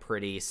having like a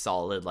pretty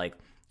solid like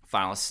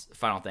final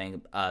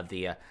thing of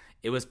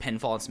it was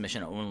pinfall and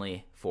submission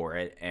only for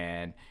it,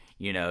 and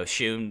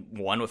Shun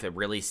won with a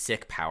really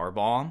sick power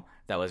bomb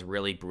that was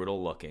really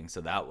brutal looking,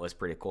 so that was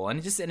pretty cool. And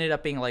it just ended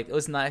up being like, it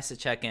was nice to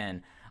check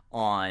in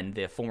on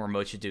the former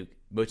Mochizuki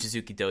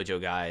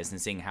Dojo guys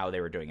and seeing how they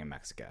were doing in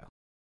Mexico.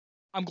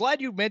 I'm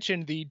glad you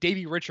mentioned the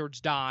Davey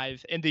Richards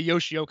dive in the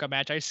Yoshioka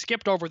match. I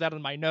skipped over that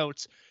in my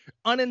notes.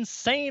 An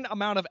insane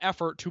amount of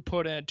effort to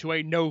put into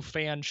a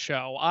no-fan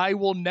show. I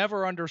will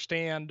never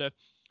understand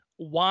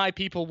why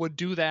people would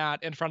do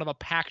that in front of a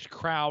packed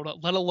crowd,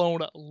 let alone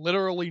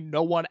literally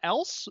no one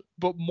else,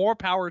 but more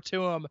power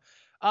to him.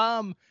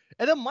 And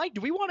then, Mike,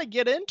 do we want to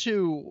get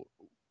into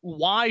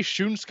why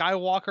Shun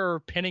Skywalker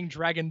pinning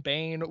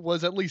Dragonbane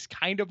was at least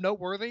kind of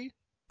noteworthy?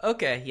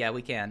 Okay, yeah,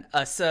 we can.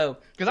 Because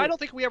I don't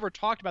think we ever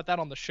talked about that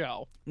on the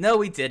show. No,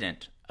 we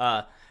didn't.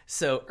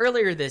 So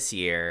earlier this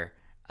year,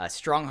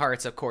 Strong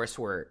Hearts, of course,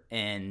 were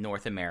in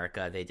North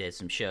America. They did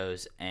some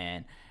shows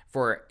and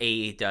for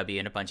AEW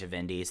and a bunch of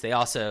indies. They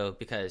also,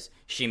 because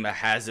Shima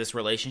has this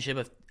relationship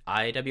with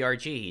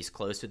IWRG, he's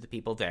close with the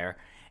people there,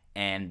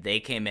 and they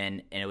came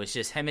in, and it was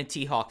just him and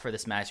T-Hawk for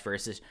this match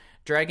versus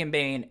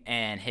Dragonbane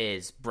and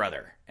his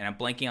brother. And I'm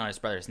blanking on his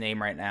brother's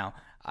name right now.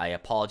 I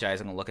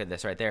apologize. I'm going to look at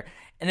this right there.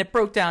 And it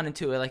broke down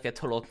into a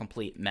total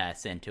complete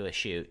mess into a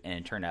shoot. And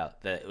it turned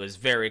out that it was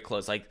very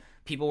close. Like,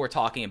 people were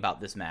talking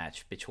about this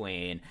match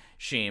between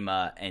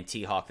Shima and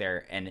T-Hawk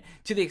there. And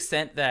to the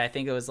extent that I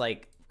think it was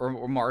like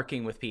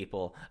remarking with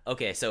people.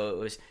 Okay, so it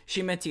was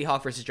Shima and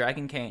T-Hawk versus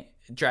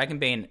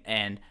Dragonbane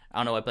and I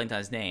don't know, I blanked on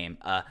his name.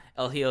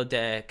 El Hijo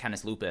de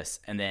Canis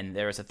Lupus. And then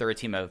there was a third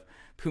team of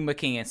Puma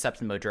King and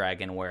Septimo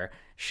Dragon where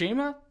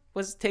Shima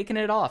was taking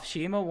it off.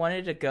 Shima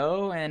wanted to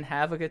go and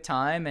have a good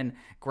time and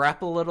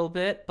grapple a little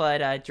bit,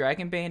 but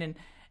Dragonbane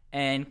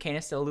and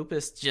Canis de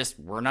Lupus just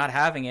were not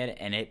having it,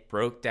 and it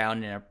broke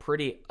down in a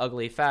pretty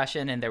ugly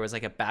fashion. And there was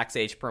like a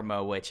backstage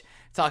promo, which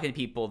talking to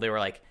people, they were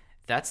like,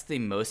 that's the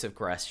most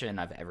aggression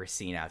I've ever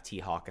seen out of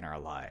T-Hawk in our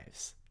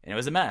lives. And it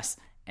was a mess.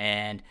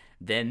 And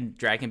then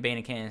Dragonbane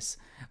and Canis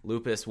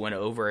Lupus went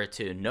over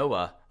to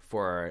Noah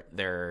for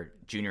their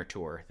junior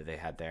tour that they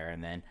had there,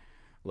 and then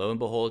lo and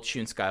behold,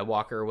 Shun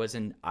Skywalker was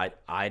in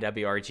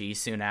IWRG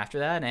soon after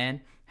that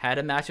and had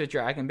a match with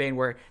Dragonbane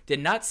where it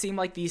did not seem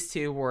like these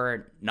two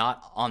were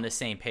not on the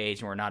same page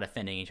and were not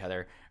offending each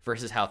other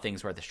versus how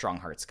things were at the Strong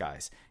Hearts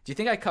guys. Do you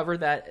think I covered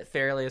that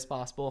fairly as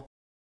possible?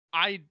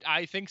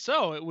 I think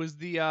so. It was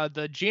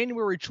the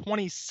January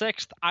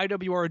 26th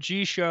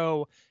IWRG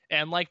show,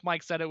 and like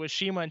Mike said, it was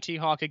Shima and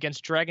T-Hawk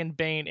against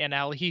Dragonbane and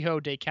El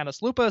Hijo de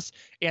Canis Lupus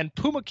and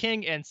Puma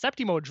King and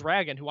Septimo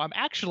Dragon, who I'm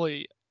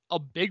actually a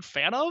big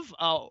fan of,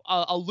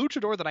 a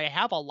luchador that I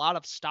have a lot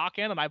of stock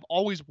in, and I've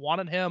always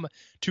wanted him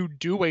to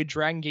do a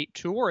Dragon Gate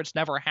tour. It's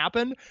never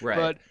happened,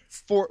 right.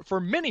 But for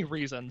many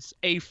reasons,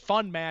 a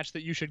fun match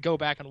that you should go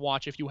back and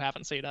watch if you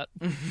haven't seen it.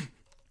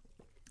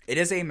 It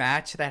is a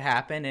match that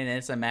happened, and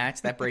it's a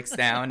match that breaks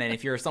down, and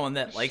if you're someone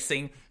that likes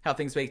seeing how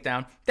things break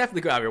down,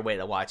 definitely go out of your way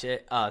to watch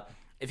it.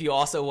 If you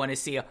also want to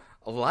see a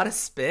lot of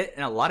spit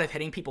and a lot of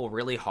hitting people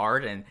really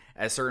hard, and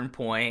at a certain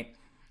point,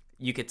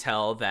 you could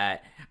tell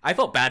that I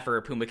felt bad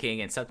for Puma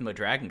King and Septimo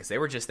Dragon because they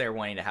were just there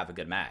wanting to have a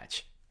good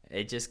match.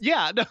 It just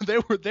no,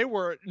 they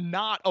were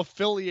not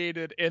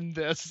affiliated in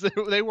this.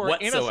 They were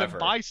innocent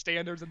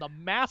bystanders in the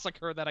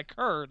massacre that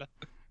occurred.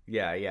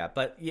 Yeah,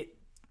 but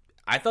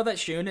I thought that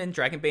Shun and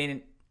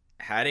Dragonbane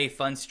had a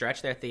fun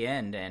stretch there at the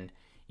end, and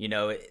you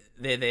know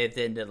they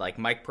did like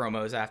mic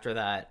promos after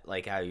that,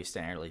 like how you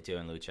standardly do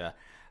in Lucha.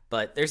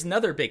 But there's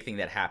another big thing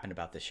that happened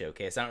about the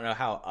showcase. I don't know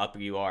how up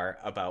you are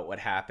about what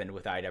happened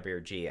with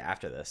IWG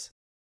after this.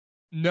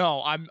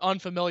 No, I'm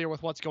unfamiliar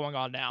with what's going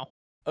on now.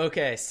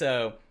 Okay,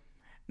 so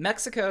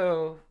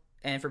Mexico,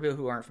 and for people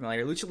who aren't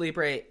familiar, Lucha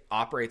Libre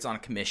operates on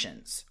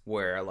commissions,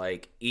 where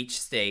like each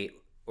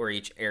state or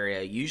each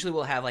area usually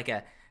will have like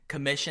a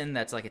commission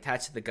that's like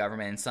attached to the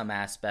government in some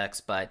aspects,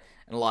 but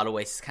in a lot of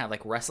ways it's kind of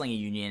like wrestling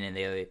union,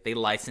 and they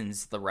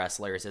license the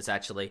wrestlers. It's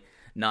actually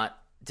not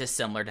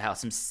dissimilar to how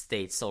some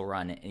states still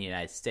run in the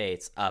United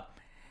States.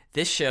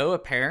 This show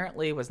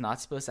apparently was not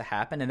supposed to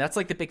happen, and that's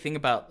like the big thing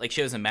about like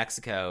shows in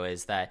Mexico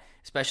is that,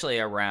 especially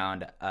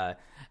around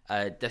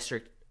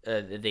district,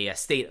 the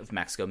state of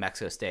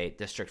Mexico State,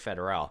 District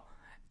Federal,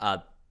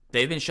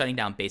 they've been shutting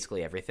down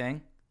basically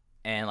everything.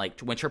 And like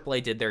when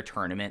AAA did their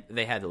tournament,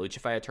 they had the Lucha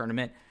Fire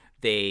tournament.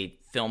 They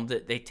filmed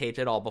it, they taped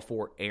it all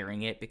before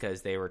airing it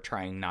because they were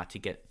trying not to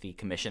get the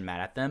commission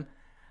mad at them.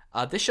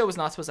 This show was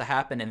not supposed to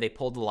happen, and they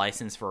pulled the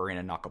license for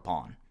Arena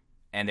Nakapon.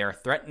 And they're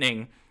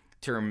threatening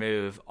to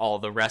remove all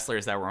the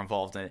wrestlers that were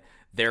involved in it,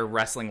 their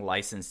wrestling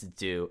license to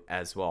do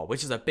as well,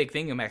 which is a big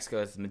thing in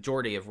Mexico. Is the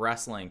majority of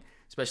wrestling,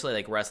 especially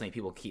like wrestling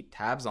people keep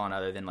tabs on,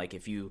 other than like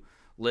if you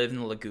live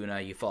in Laguna,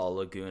 you follow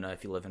Laguna.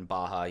 If you live in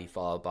Baja, you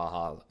follow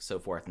Baja, so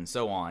forth and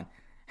so on.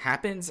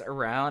 Happens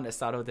around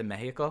Estado de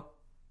Mexico.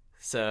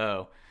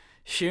 So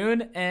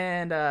Shun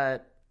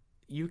and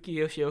Yuki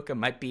Yoshioka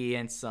might be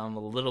in a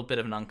little bit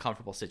of an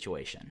uncomfortable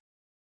situation.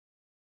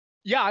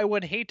 Yeah, I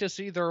would hate to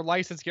see their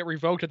license get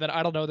revoked, and then,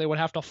 I don't know, they would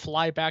have to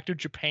fly back to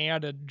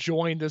Japan and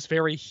join this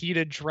very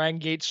heated Dragon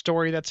Gate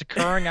story that's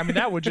occurring. I mean,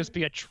 that would just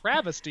be a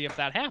travesty if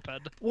that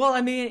happened. Well, I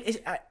mean,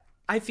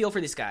 I feel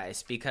for these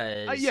guys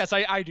because... yes,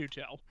 I do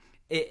too.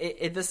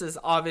 This is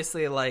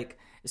obviously like,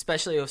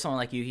 especially with someone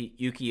like Yuki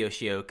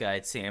Yoshioka,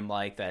 it seemed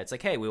like that it's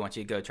like, hey, we want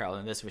you to go travel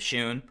in this with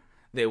Shun.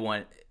 There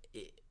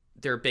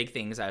are big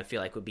things I feel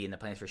like would be in the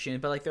plans for Shun,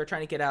 but like they're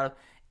trying to get out of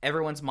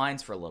everyone's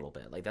minds for a little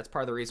bit. Like that's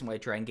part of the reason why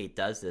Dragon Gate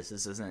does this.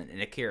 This isn't an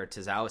Akira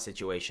Tozawa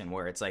situation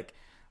where it's like,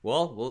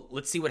 well,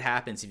 let's see what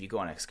happens if you go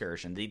on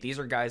excursion. These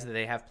are guys that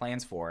they have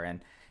plans for,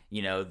 and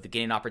you know,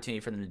 getting an opportunity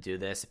for them to do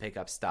this, to pick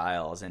up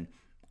styles, and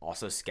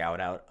also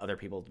scout out other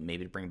people,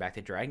 maybe to bring back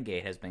to Dragon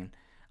Gate, has been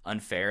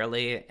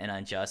unfairly and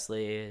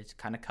unjustly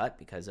kind of cut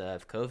because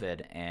of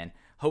COVID. And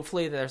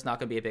hopefully there's not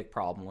going to be a big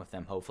problem with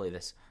them. Hopefully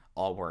this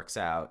all works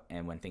out,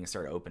 and when things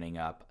start opening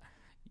up,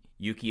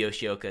 Yuki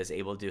Yoshioka is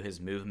able to do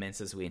his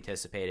movements as we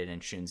anticipated,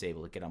 and Shun's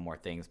able to get on more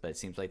things. But it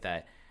seems like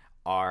that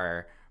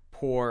our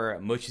poor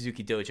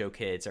Mochizuki Dojo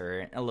kids are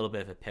in a little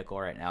bit of a pickle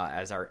right now,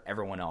 as are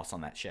everyone else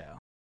on that show.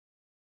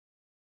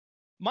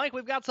 Mike,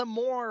 we've got some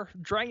more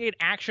Dragon Gate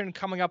action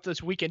coming up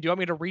this weekend. Do you want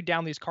me to read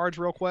down these cards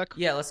real quick?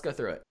 Yeah, let's go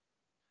through it.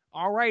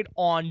 All right,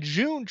 on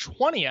June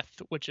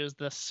 20th, which is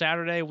the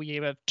Saturday, we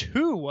have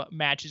 2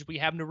 matches. We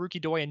have Naruki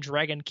Doi and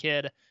Dragon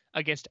Kid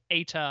against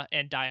Eita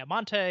and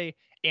Diamante,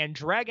 and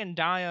Dragon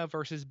Dia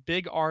versus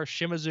Big R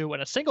Shimizu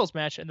in a singles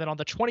match. And then on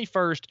the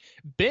 21st,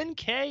 Ben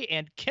K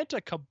and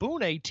Kenta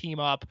Kabune team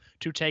up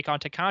to take on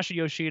Takashi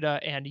Yoshida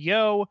and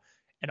Yo.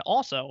 And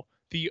also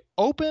the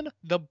Open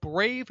the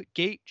Brave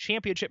Gate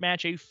Championship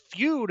match, a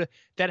feud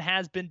that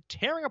has been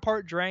tearing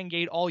apart Dragon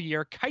Gate all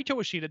year.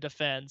 Kaito Ishida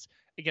defends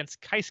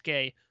against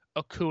Keisuke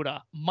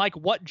Okuda. Mike,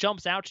 what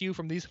jumps out to you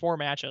from these 4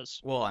 matches?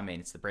 Well, I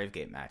mean, it's the Brave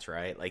Gate match,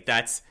 right? Like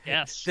that's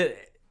the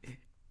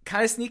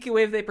kind of sneaky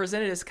way they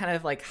presented is kind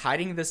of like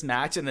hiding this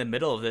match in the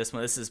middle of this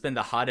when this has been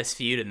the hottest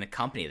feud in the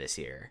company this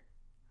year.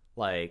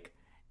 Like,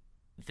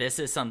 this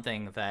is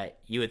something that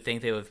you would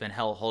think they would have been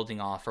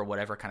holding off for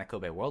whatever kind of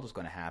Kobe World was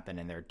going to happen,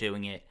 and they're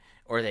doing it,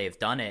 or they've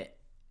done it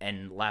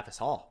in Lapis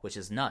Hall, which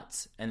is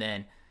nuts. And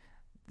then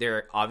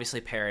they're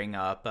obviously pairing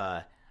up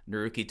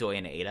Naruki Doi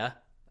and Eita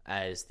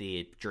as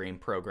the Dream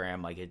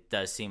program. Like, it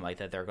does seem like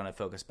that they're going to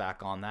focus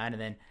back on that. And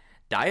then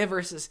Dia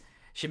versus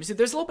Shimizu.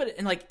 There's a little bit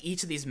in like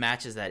each of these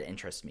matches that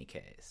interest me,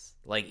 Case.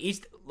 Like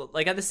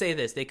I have to say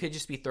this, they could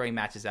just be throwing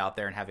matches out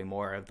there and having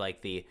more of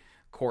like the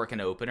cork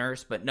and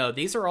openers, but no,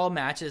 these are all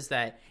matches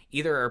that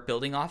either are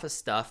building off of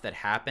stuff that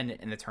happened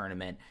in the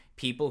tournament,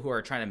 people who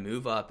are trying to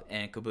move up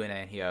in Kabuna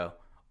and Hyo,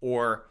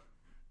 or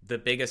the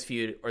biggest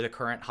feud or the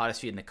current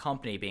hottest feud in the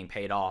company being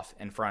paid off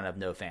in front of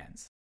no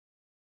fans.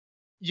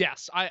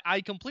 Yes,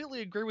 I completely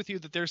agree with you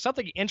that there's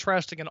something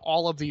interesting in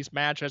all of these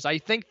matches. I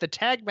think the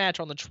tag match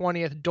on the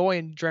 20th, Doi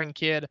and Dragon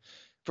Kid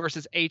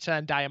versus Eita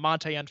and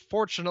Diamante,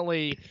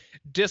 unfortunately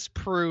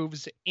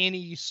disproves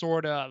any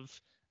sort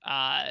of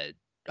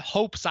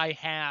hopes I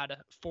had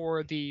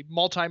for the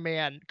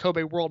multi-man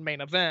Kobe World main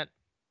event.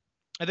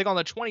 I think on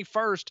the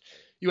 21st,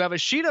 You have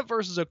Ishida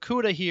versus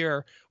Okuda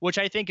here, which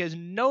I think is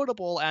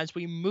notable as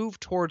we move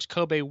towards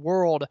Kobe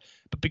World.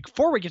 But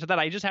before we get to that,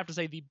 I just have to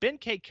say the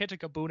Benkei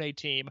Kitakabune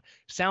team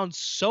sounds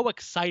so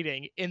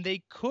exciting, and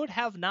they could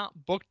have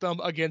not booked them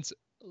against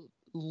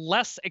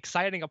less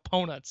exciting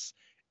opponents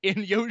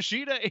in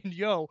Yoshida and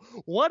Yo.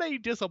 What a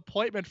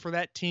disappointment for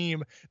that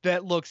team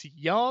that looks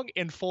young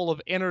and full of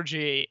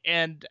energy.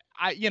 And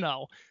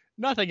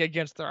nothing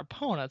against their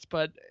opponents,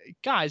 but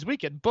guys, we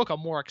can book a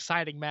more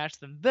exciting match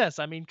than this.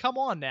 I mean, come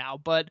on now.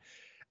 But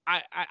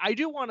I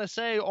do want to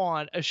say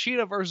on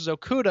Ishida versus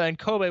Okuda and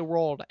Kobe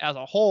World as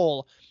a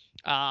whole,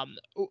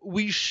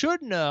 we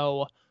should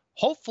know,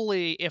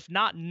 hopefully, if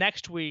not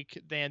next week,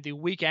 then the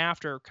week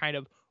after, kind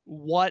of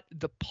what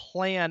the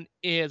plan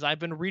is. I've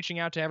been reaching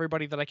out to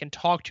everybody that I can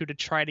talk to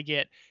try to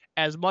get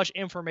as much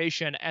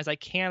information as I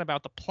can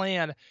about the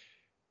plan.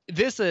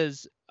 This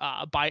is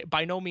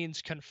by no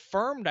means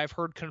confirmed. I've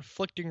heard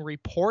conflicting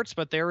reports,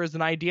 but there is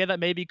an idea that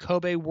maybe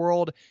Kobe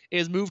World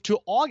is moved to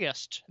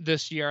August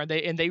this year,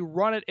 and they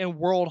run it in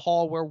World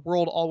Hall where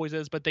World always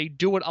is, but they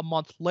do it a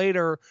month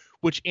later,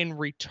 which in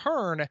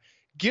return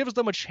gives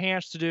them a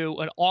chance to do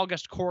an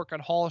August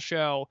Korakuen Hall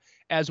show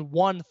as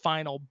one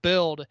final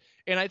build.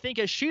 And I think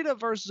Ishida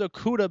versus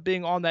Okuda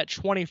being on that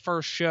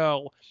 21st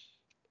show,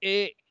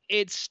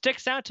 it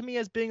sticks out to me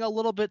as being a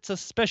little bit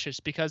suspicious,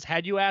 because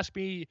had you asked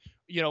me,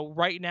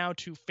 right now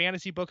to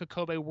fantasy book a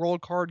Kobe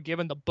World card,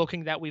 given the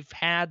booking that we've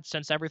had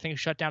since everything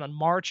shut down in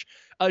March,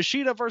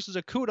 Ishida versus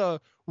Okuda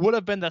would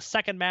have been the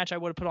second match I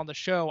would have put on the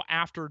show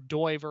after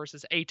Doi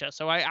versus Eita.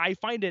 So I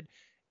find it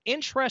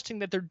interesting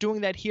that they're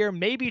doing that here,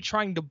 maybe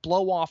trying to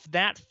blow off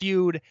that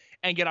feud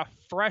and get a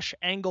fresh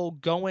angle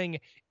going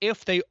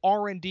if they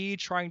are indeed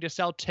trying to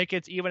sell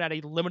tickets even at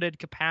a limited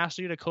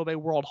capacity to Kobe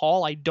World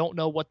Hall. I don't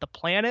know what the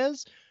plan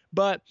is,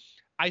 but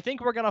I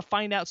think we're going to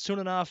find out soon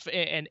enough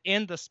and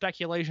end the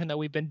speculation that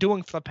we've been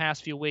doing for the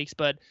past few weeks.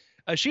 But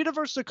Ishida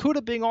versus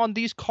Okuda being on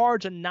these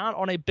cards and not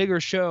on a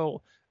bigger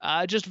show,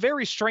 just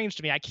very strange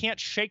to me. I can't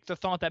shake the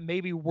thought that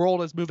maybe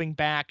World is moving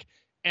back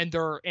and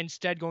they're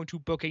instead going to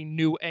book a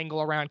new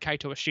angle around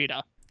Kaito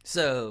Ishida.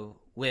 So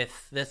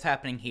with this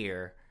happening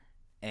here,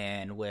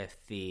 and with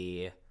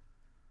the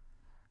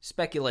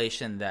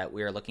speculation that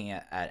we are looking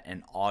at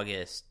an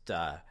August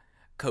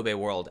Kobe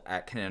World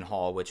at Korakuen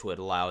Hall, which would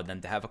allow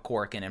them to have a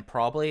Korakuen and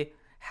probably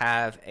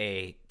have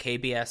a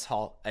KBS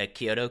Hall, a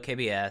Kyoto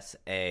KBS,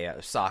 a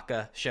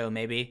Osaka show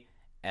maybe,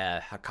 a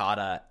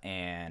Hakata,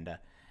 and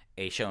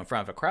a show in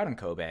front of a crowd in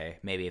Kobe.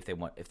 Maybe if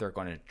they're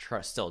going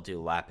to still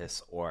do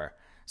Lapis or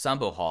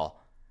Sambo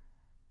Hall.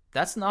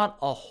 That's not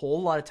a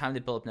whole lot of time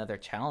to build up another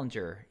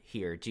challenger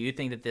here. Do you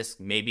think that this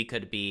maybe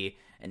could be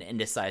an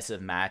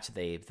indecisive match?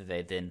 They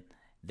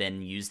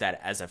then use that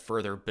as a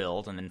further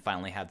build and then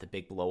finally have the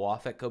big blow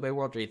off at Kobe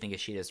World? Or do you think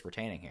Ishida's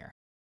retaining here?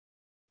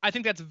 I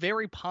think that's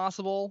very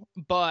possible,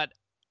 but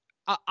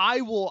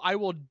I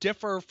will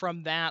differ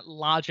from that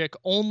logic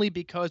only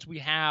because we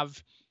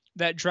have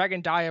that Dragon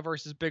Dia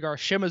versus Big R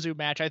Shimizu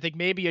match. I think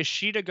maybe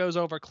Ishida goes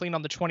over clean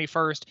on the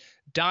 21st,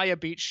 Dia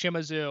beats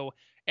Shimizu,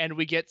 and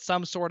we get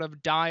some sort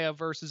of Dia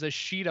versus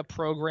Ishida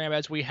program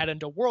as we head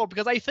into World,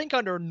 because I think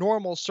under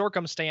normal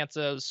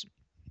circumstances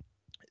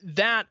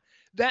that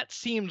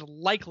seemed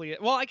likely.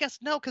 Well, I guess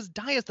no, because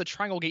Dia is the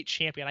Triangle Gate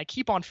champion. I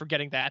keep on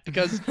forgetting that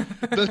because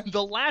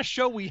the last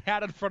show we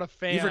had in front of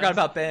fans. You forgot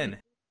about Ben.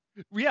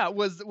 Yeah,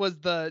 was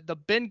the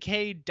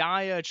Benkei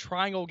Dia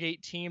Triangle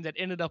Gate team that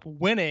ended up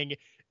winning.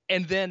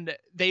 And then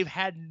they've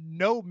had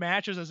no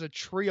matches as a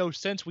trio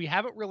since. We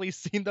haven't really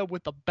seen them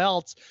with the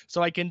belts.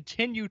 So I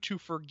continue to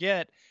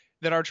forget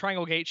that our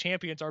Triangle Gate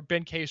champions are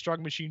Benkei,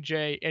 Strong Machine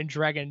J, and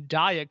Dragon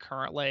Dia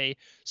currently.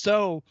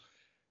 So,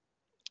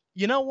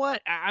 you know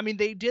what? I mean,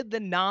 they did the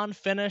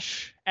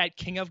non-finish at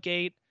King of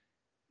Gate.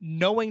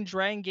 Knowing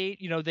Dragon Gate,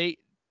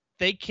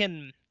 they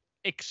can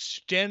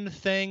extend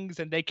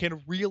things and they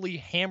can really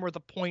hammer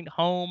the point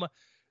home.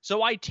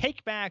 So I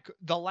take back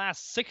the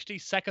last 60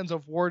 seconds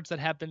of words that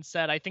have been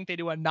said. I think they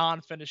do a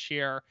non-finish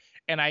here,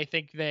 and I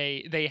think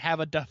they have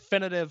a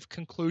definitive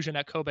conclusion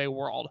at Kobe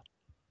World.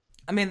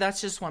 I mean,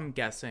 that's just what I'm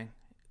guessing.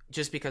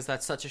 Just because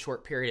that's such a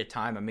short period of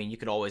time. I mean, you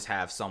could always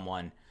have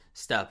someone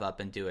step up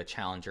and do a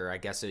challenger. I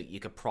guess you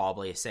could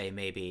probably say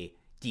maybe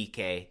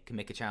DK can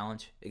make a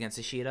challenge against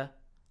Ishida.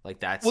 Like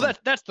that's... Well,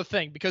 that's the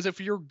thing, because if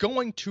you're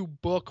going to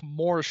book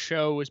more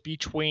shows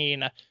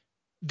between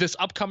this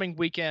upcoming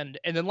weekend,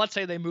 and then let's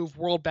say they move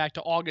World back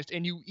to August,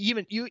 and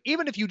even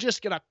if you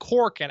just get a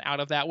Korakuen out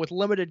of that with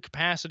limited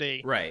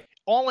capacity, right?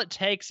 All it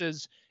takes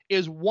is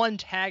one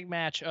tag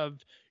match of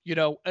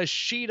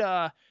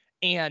Ishida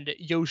and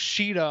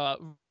Yoshida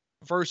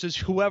versus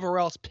whoever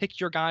else.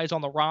 Pick your guys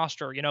on the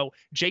roster,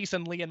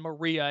 Jason Lee and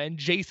Maria, and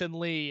Jason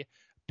Lee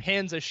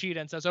pins Ishida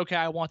and says, okay,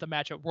 I want the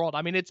match at World.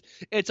 I mean,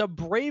 it's a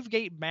Brave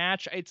Gate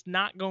match. It's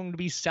not going to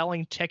be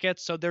selling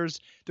tickets, so there's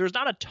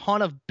not a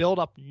ton of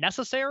build-up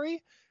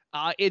necessary.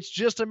 It's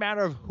just a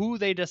matter of who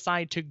they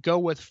decide to go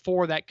with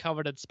for that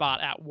coveted spot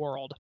at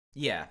World.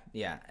 Yeah.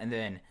 And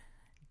then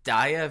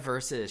Dia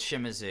versus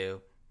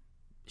Shimizu.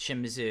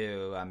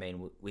 Shimizu, I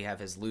mean, we have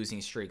his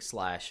losing streak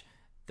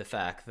 / the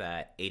fact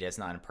that Ada's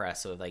not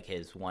impressed with like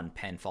his one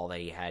pinfall that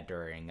he had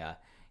during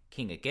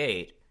King of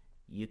Gate,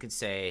 you could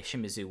say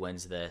Shimizu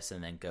wins this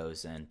and then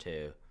goes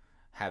into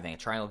having a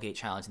Triangle Gate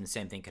challenge, and the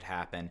same thing could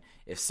happen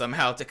if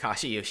somehow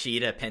Takashi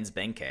Yoshida pins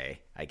Benkei,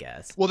 I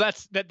guess. Well,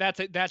 that's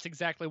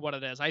exactly what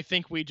it is. I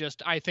think we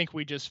just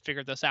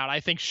figured this out. I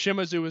think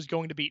Shimizu is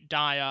going to beat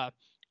Daya,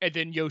 and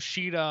then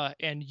Yoshida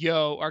and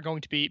Yo are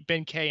going to beat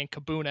Benkei and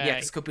Kabune. Yeah,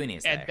 because Kabune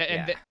is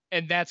there.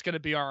 And that's going to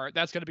be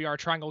our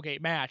Triangle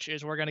Gate match.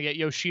 Is we're going to get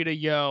Yoshida,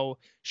 Yo,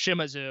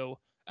 Shimizu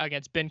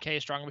against Benkei,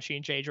 Strong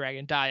Machine, J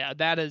Dragon, Daya.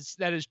 That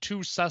is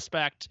too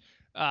suspect.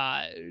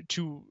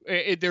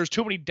 There's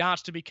too many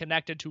dots to be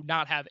connected to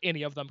not have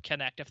any of them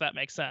connect, if that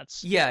makes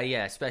sense. Yeah,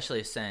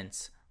 especially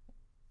since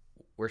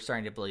we're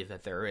starting to believe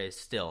that there is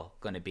still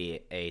going to be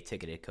a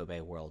ticketed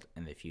Kobe World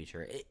in the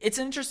future. It's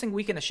an interesting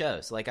weekend of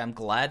shows. Like, I'm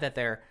glad that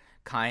they're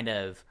kind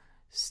of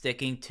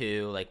sticking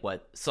to like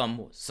what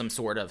some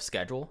sort of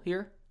schedule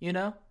here, you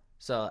know?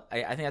 So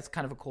I think that's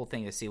kind of a cool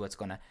thing to see what's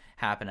going to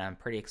happen. I'm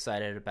pretty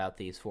excited about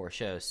these 4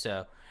 shows.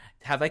 So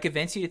have I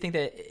convinced you to think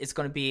that it's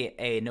going to be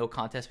a no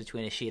contest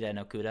between Ishida and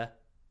Okuda?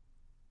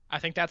 I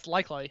think that's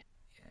likely.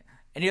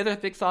 Any other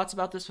big thoughts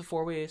about this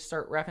before we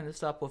start wrapping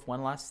this up with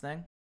one last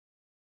thing?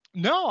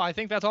 No, I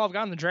think that's all I've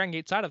got on the Dragon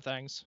Gate side of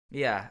things.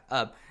 Yeah,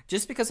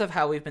 just because of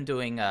how we've been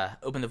doing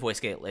Open the Voice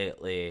Gate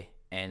lately,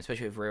 and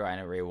especially with Rewind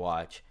and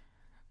Rewatch,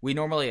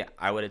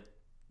 I would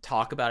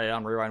talk about it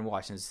on Rewind and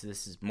Watch, since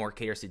this is more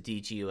caters to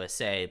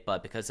DGUSA,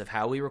 but because of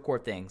how we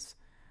record things,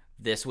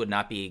 this would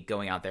not be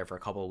going out there for a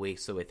couple of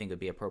weeks, so we think it would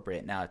be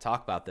appropriate now to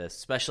talk about this,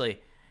 especially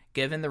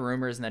given the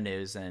rumors in the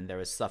news, and there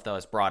was stuff that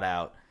was brought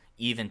out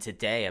even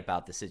today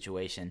about the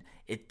situation.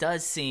 It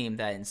does seem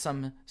that in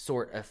some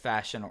sort of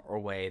fashion or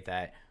way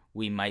that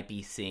we might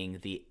be seeing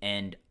the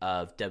end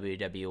of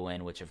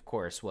WWN, which of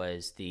course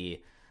was the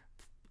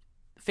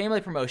family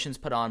promotions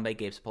put on by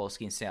Gabe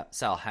Sapolsky and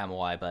Sal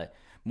Hamuai, but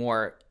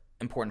more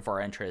important for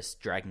our interests,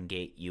 Dragon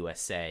Gate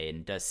USA.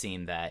 And it does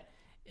seem that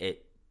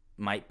it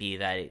might be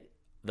that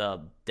the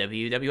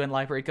WWN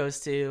library goes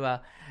to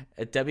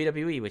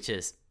WWE, which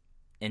is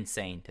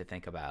insane to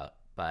think about.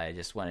 But I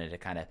just wanted to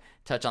kind of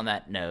touch on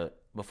that note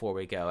before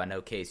we go. I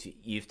know, Case,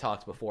 you've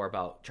talked before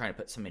about trying to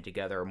put something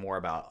together or more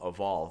about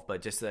Evolve,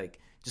 but just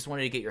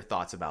wanted to get your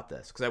thoughts about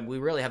this, because we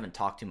really haven't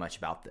talked too much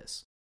about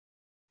this.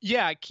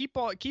 Yeah, keep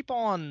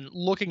on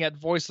looking at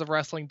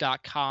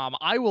voicesofwrestling.com.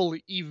 I will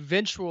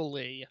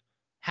eventually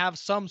have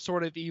some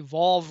sort of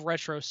Evolve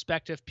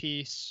retrospective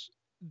piece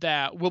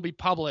that will be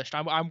published.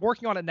 I'm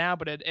working on it now,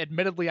 but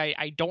admittedly,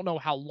 I don't know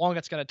how long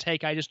it's going to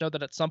take. I just know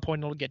that at some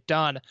point it'll get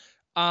done.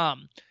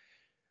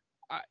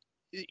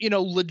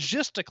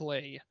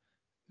 Logistically,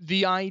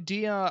 the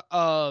idea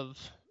of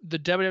the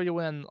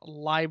WWN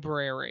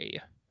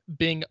library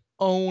being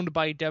owned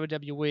by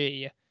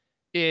WWE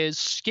is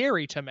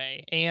scary to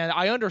me. And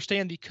I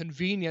understand the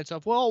convenience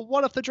of, well,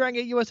 what if the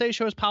Dragon Gate USA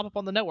shows pop up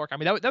on the network? I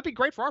mean, that'd be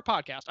great for our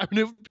podcast. I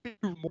mean, if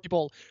more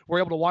people were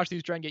able to watch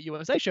these Dragon Gate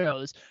USA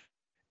shows,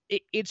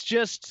 it's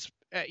just,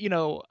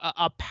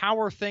 a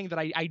power thing that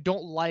I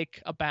don't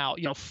like about,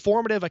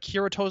 formative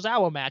Akira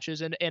Tozawa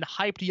matches and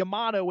hyped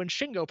Yamato and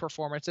Shingo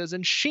performances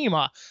and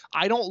Shima.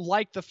 I don't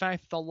like the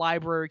fact that the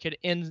library could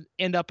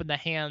end up in the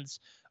hands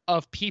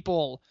of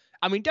people.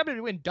 I mean,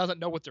 WWE doesn't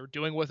know what they're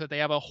doing with it. They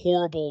have a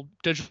horrible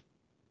digital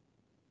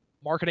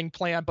marketing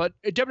plan, but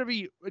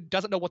WWE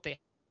doesn't know what they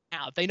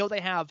have. They know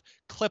they have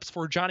clips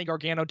for Johnny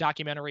Gargano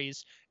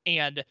documentaries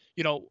and,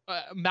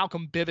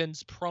 Malcolm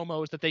Bivens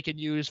promos that they can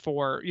use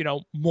for,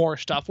 more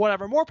stuff,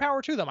 whatever. More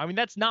power to them. I mean,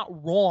 that's not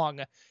wrong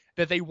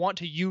that they want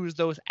to use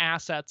those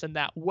assets in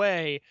that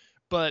way,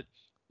 but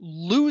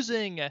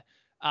losing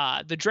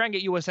the Dragon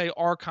Gate USA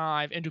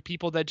archive into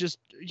people that just,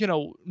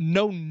 know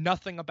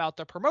nothing about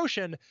the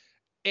promotion,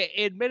 it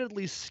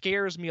admittedly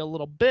scares me a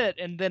little bit.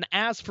 And then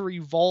as for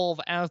Evolve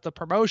as the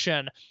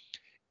promotion,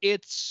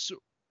 it's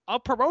a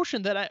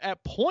promotion that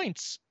at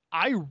points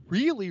I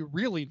really,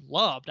 really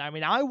loved. I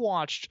mean, I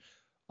watched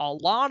a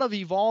lot of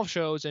Evolve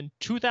shows in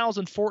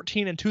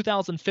 2014 and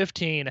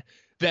 2015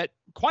 that,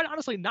 quite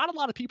honestly, not a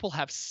lot of people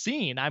have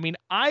seen. I mean,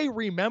 I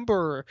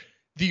remember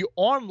the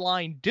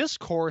online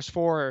discourse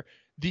for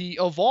the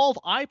Evolve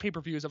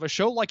iPay-per-views of a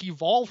show like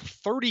Evolve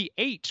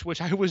 38, which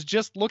I was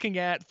just looking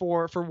at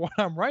for what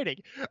I'm writing.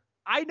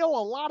 I know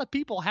a lot of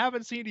people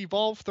haven't seen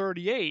Evolve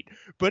 38,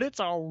 but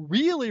it's a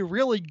really,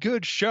 really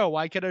good show.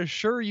 I can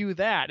assure you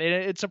that. And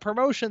it's a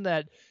promotion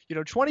that,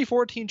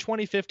 2014,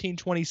 2015,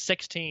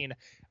 2016,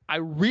 I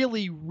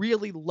really,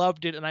 really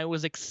loved it. And I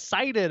was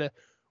excited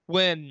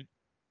when,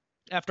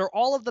 after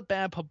all of the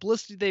bad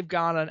publicity they've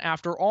gotten,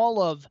 after all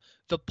of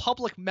the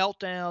public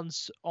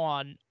meltdowns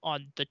on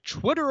the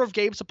Twitter of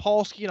Gabe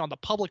Sapolsky and on the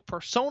public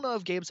persona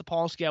of Gabe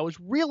Sapolsky, I was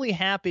really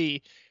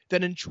happy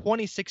that in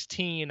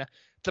 2016,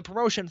 the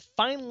promotion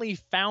finally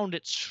found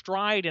its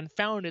stride and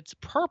found its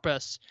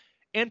purpose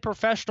in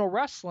professional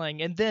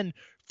wrestling. And then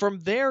from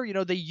there,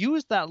 they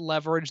use that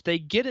leverage. They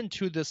get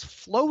into this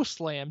Flow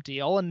Slam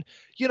deal. And,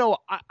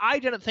 I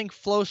didn't think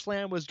Flow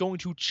Slam was going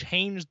to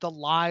change the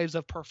lives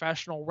of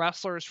professional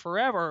wrestlers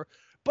forever,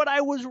 but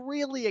I was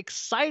really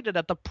excited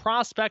at the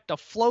prospect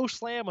of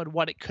FloSlam and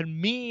what it could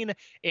mean,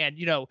 and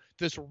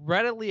this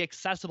readily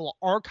accessible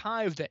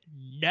archive that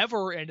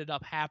never ended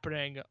up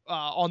happening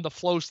on the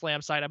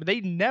FloSlam site. I mean,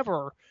 they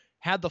never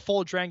had the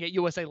full Dragon Gate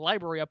USA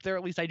library up there.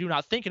 At least I do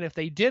not think, and if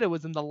they did, it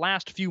was in the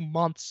last few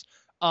months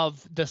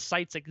of the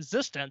site's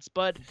existence.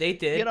 But they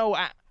did,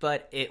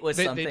 but it was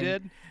something. They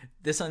did.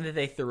 This one that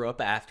they threw up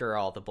after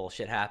all the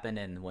bullshit happened,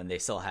 and when they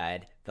still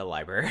had the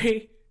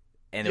library,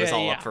 and it was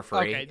all up for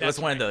free. Okay, it was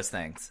one of those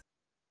things.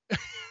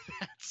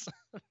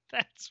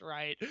 That's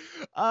right.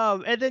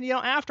 And then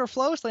after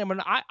FloSlam,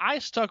 and I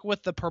stuck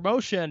with the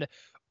promotion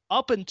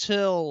up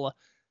until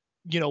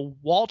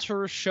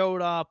Walter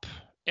showed up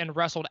and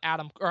wrestled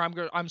Adam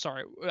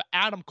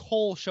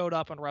Cole showed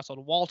up and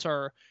wrestled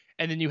Walter,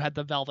 and then you had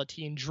the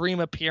Velveteen Dream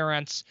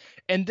appearance.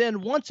 And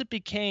then once it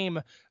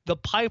became the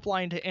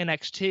pipeline to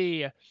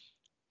NXT,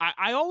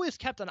 I always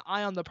kept an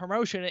eye on the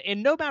promotion,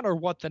 and no matter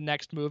what the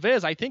next move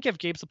is, I think if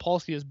Gabe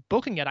Sapolsky is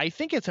booking it, I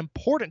think it's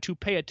important to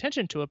pay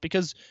attention to it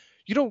because,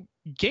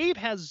 Gabe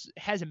has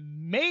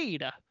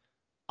made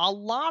a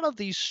lot of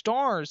these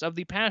stars of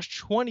the past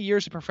 20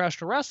 years of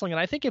professional wrestling, and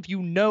I think if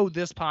you know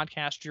this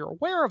podcast, you're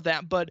aware of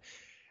that, but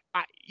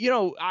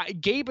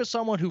Gabe is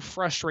someone who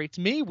frustrates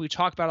me. We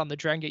talk about it on the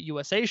Dragon Gate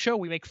USA show.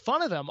 We make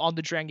fun of him on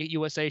the Dragon Gate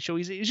USA show.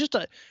 He's just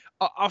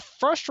a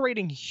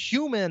frustrating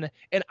human,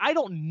 and I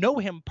don't know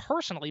him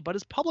personally, but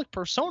his public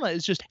persona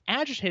is just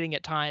agitating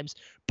at times.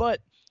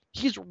 But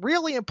he's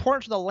really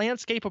important to the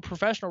landscape of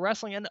professional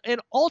wrestling,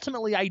 and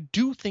ultimately I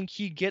do think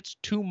he gets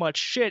too much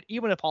shit,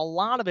 even if a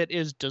lot of it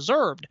is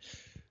deserved.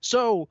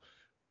 So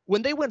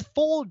when they went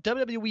full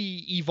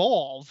WWE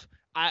Evolve,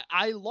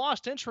 I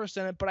lost interest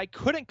in it, but I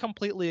couldn't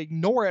completely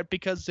ignore it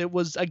because it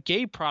was a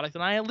Gabe product,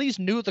 and I at least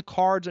knew the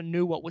cards and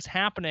knew what was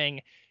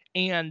happening.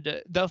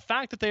 And the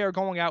fact that they are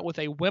going out with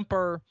a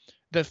whimper,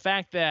 the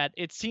fact that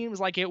it seems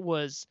like it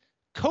was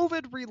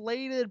COVID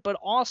related, but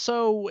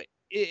also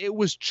it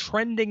was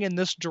trending in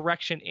this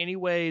direction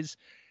anyways,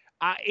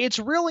 it's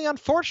really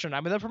unfortunate. I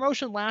mean, the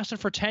promotion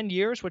lasted for 10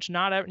 years, which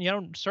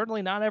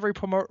certainly not every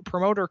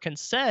promoter can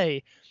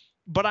say,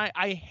 but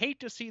I hate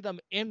to see them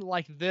end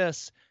like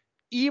this,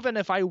 even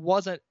if I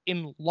wasn't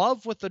in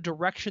love with the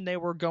direction they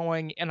were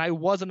going and I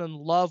wasn't in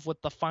love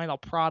with the final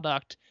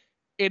product.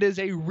 It is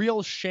a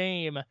real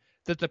shame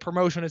that the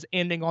promotion is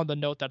ending on the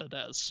note that it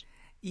is.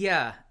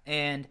 Yeah,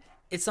 and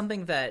it's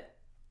something that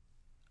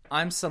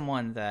I'm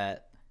someone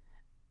that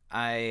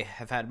I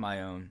have had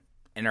my own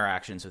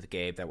interactions with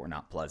Gabe that were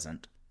not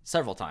pleasant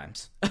several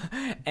times.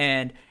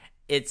 And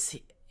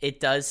it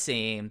does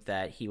seem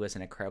that he was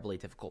an incredibly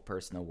difficult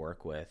person to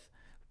work with,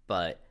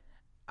 but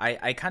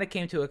I kind of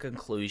came to a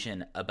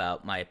conclusion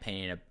about my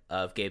opinion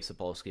of Gabe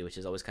Sapolsky, which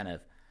is always kind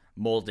of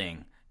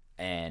molding,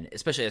 and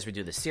especially as we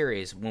do the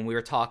series, when we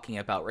were talking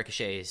about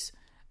Ricochet's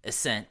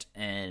ascent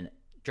in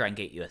Dragon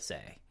Gate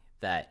USA,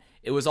 that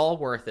it was all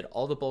worth it.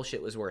 All the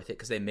bullshit was worth it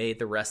because they made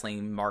the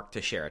wrestling mark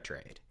to share a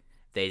trade.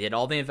 They did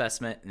all the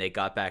investment, and they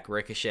got back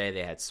Ricochet.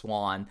 They had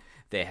Swan.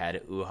 They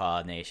had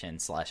Uhaa Nation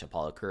 /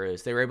 Apollo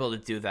Crews. They were able to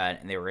do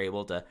that, and they were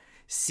able to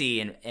see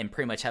and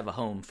pretty much have a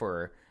home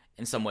for,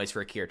 in some ways, for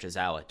Akira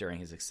Tozawa during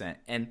his ascent.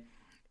 And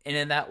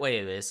in that way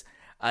it is.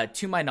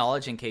 To my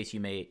knowledge, in case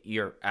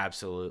you're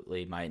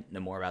absolutely might know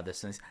more about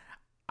this,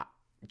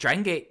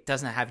 Dragon Gate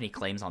doesn't have any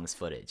claims on this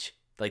footage.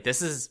 Like,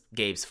 this is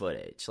Gabe's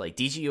footage. Like,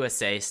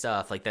 DGUSA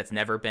stuff, like, that's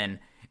never been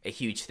a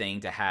huge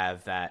thing to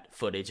have that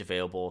footage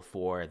available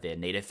for the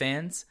native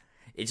fans.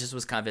 It just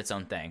was kind of its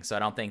own thing. So I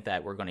don't think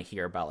that we're going to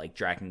hear about, like,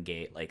 Dragon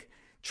Gate, like,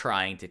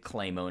 trying to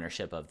claim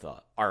ownership of the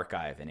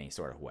archive in any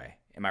sort of way.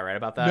 Am I right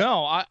about that?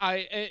 No,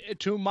 I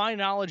to my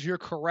knowledge, you're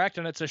correct,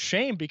 and it's a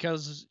shame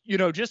because,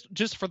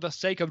 just for the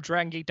sake of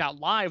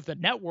DragonGate.live, the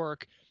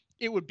network,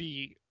 it would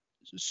be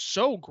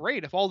so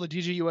great if all the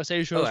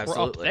DGUSA shows were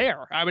up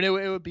there. I mean, it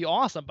would be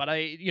awesome, but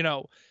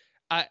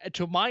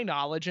to my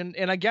knowledge, and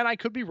again, I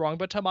could be wrong,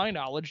 but to my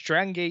knowledge,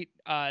 Dragon Gate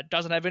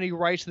doesn't have any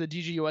rights to the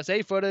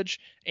DGUSA footage,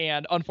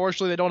 and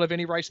unfortunately, they don't have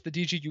any rights to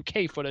the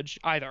DGUK footage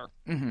either.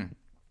 Mm-hmm.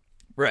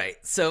 Right.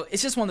 So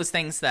it's just one of those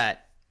things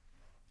that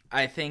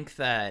I think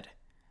that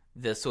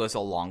this was a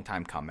long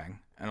time coming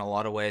in a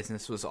lot of ways, and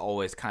this was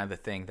always kind of the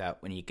thing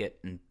that when you get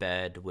in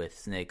bed with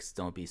snakes,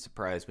 don't be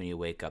surprised when you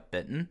wake up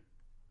bitten.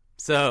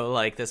 So,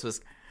 like, this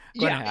was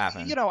going to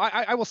happen.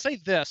 I will say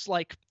this,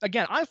 like,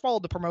 again, I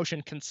followed the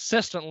promotion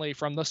consistently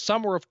from the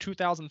summer of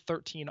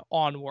 2013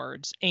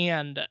 onwards,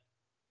 and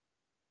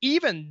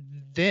even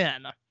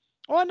then,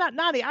 well,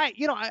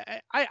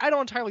 I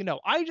don't entirely know.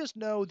 I just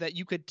know that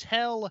you could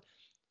tell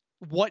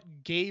what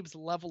Gabe's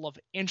level of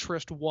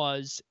interest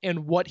was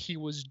in what he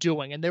was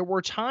doing. And there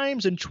were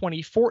times in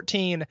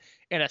 2014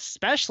 and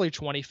especially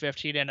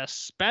 2015 and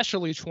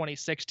especially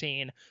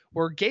 2016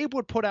 where Gabe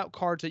would put out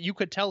cards that you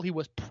could tell he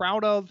was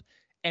proud of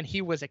and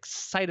he was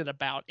excited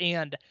about.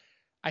 And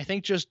I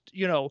think just,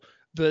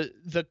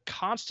 the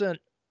constant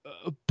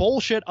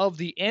bullshit of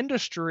the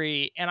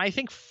industry, and I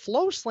think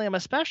FloSlam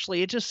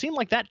especially, it just seemed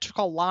like that took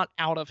a lot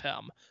out of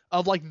him,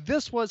 of like,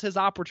 this was his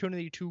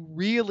opportunity to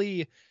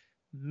really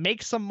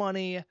make some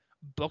money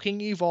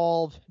booking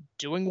Evolve,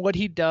 doing what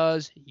he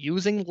does,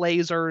 using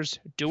lasers,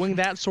 doing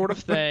that sort of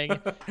thing.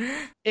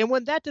 And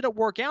when that didn't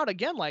work out,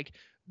 again, like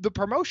the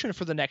promotion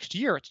for the next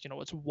year, it's,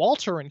 it's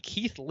Walter and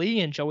Keith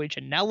Lee and Joey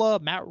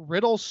Janela, Matt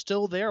Riddle's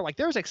still there. Like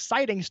there's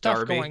exciting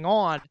stuff going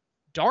on.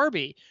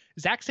 Darby,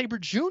 Zack Sabre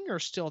Jr.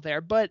 still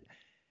there, but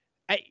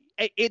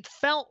it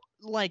felt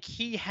like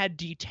he had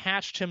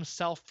detached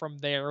himself from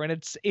there,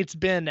 and it's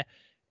been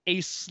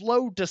a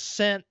slow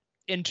descent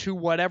into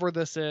whatever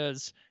this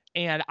is.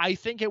 And I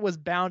think it was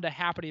bound to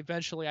happen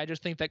eventually. I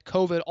just think that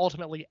COVID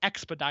ultimately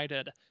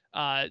expedited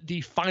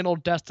the final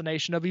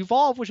destination of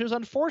Evolve, which is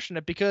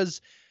unfortunate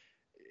because,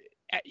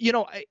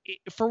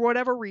 for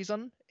whatever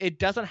reason, it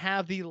doesn't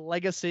have the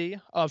legacy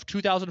of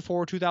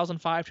 2004,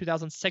 2005,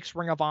 2006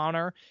 Ring of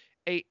Honor.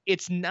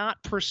 It's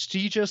not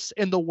prestigious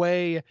in the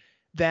way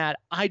that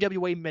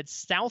IWA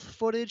Mid-South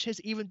footage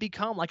has even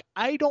become. Like,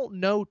 I don't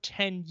know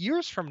 10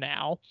 years from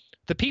now,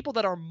 the people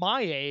that are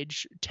my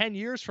age 10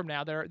 years from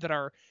now that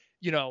are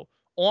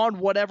on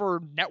whatever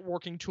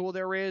networking tool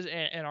there is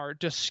and are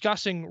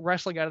discussing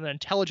wrestling at an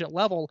intelligent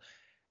level,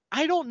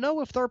 I don't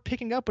know if they're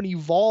picking up an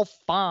Evolve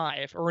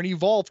 5 or an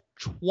Evolve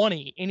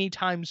 20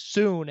 anytime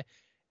soon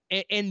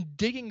and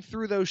digging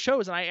through those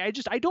shows. And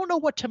I don't know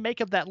what to make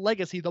of that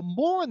legacy. The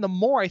more and the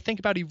more I think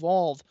about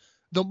Evolve,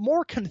 the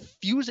more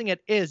confusing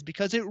it is,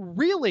 because it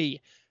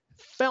really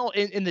felt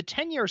in the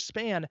 10-year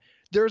span,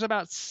 there's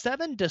about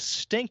 7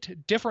 distinct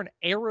different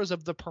eras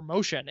of the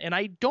promotion. And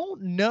I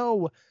don't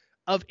know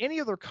of any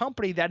other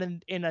company that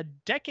in a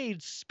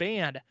decade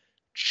span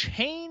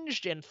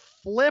changed and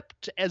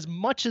flipped as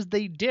much as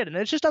they did. And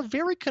it's just a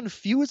very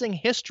confusing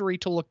history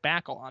to look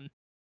back on.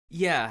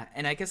 Yeah,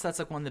 and I guess that's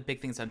like one of the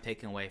big things I'm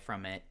taking away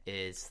from it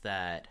is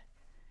that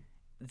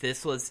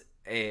this was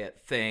a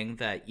thing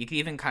that you can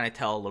even kind of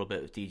tell a little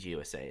bit with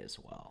DGUSA as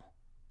well.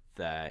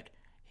 That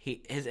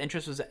his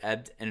interest was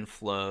ebbed and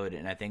flowed,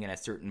 and I think at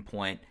a certain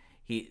point,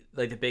 the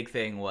big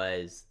thing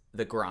was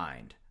the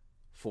grind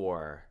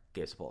for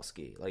Gabe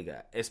Sapolsky. Like,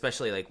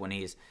 especially like when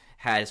he's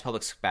had his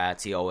public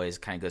spats, he always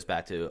kind of goes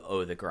back to,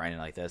 the grinding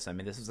like this. I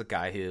mean, this was a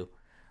guy who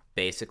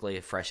basically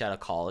fresh out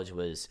of college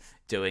was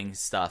doing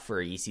stuff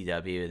for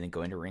ECW and then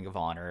going to Ring of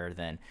Honor,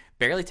 then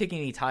barely taking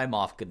any time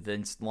off,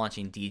 then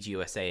launching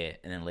DGUSA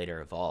and then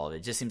later Evolve. It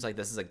just seems like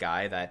this is a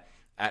guy that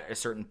at a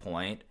certain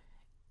point,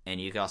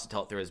 and you can also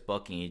tell it through his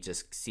booking, he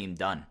just seemed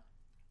done.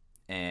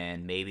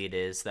 And maybe it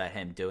is that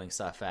him doing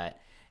stuff at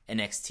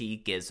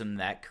NXT gives him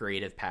that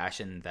creative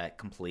passion that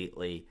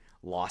completely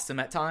lost him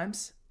at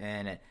times.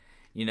 And,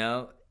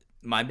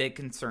 my big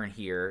concern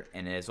here,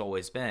 and it has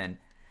always been,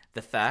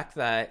 the fact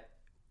that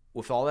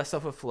with all that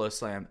stuff with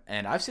FlowSlam,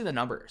 and I've seen the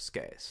numbers,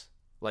 guys,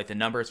 like the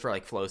numbers for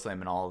like FlowSlam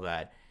and all of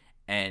that,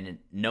 and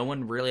no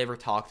one really ever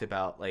talked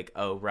about like,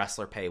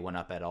 wrestler pay went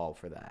up at all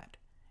for that.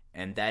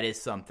 And that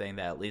is something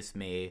that at least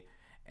me,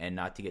 and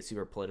not to get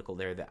super political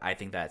there, that I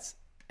think that's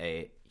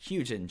a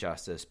huge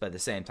injustice, but at the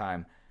same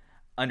time,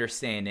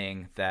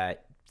 understanding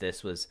that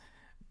this was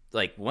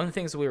like one of the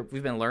things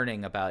we've been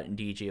learning about in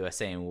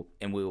DGUSA,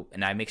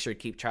 and I make sure to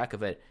keep track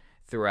of it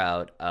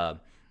throughout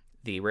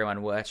the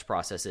Raymond West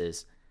process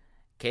is,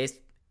 Case,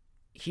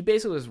 he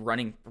basically was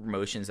running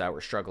promotions that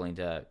were struggling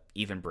to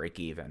even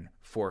break even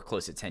for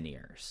close to 10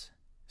 years.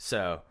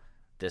 So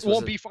this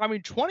was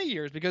 20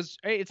 years, because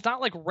it's not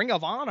like Ring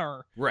of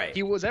Honor. Right.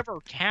 He was ever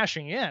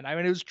cashing in. I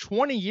mean, it was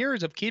 20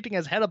 years of keeping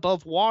his head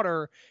above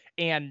water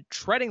and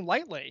treading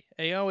lightly.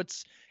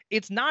 It's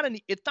not an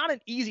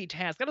easy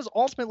task. That is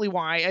ultimately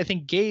why I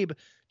think Gabe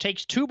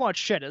takes too much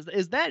shit.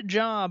 Is that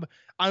job?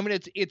 I mean,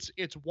 it's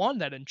one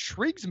that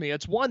intrigues me.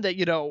 It's one that,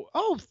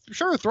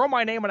 sure, throw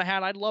my name in a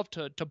hat. I'd love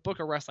to book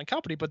a wrestling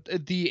company, but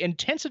the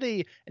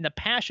intensity and the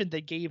passion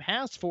that Gabe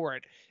has for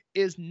it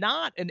is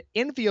not an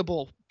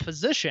enviable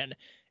position.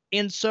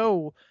 And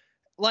so,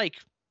 like,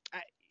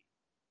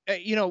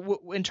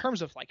 in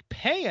terms of like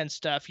pay and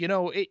stuff,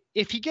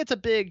 if he gets a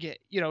big,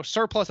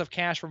 surplus of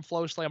cash from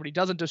FlowSlam, but he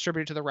doesn't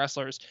distribute it to the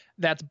wrestlers,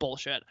 that's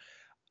bullshit.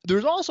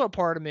 There's also a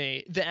part of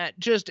me that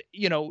just,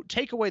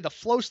 take away the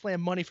FlowSlam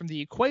money from the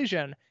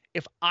equation.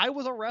 If I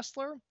was a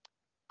wrestler,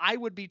 I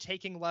would be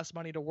taking less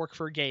money to work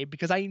for Gabe,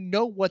 because I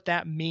know what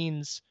that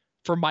means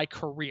for my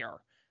career.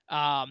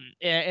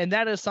 And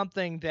that is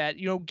something that,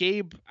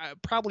 Gabe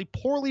probably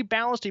poorly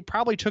balanced. He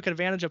probably took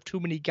advantage of too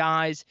many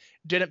guys,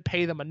 didn't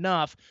pay them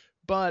enough.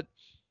 But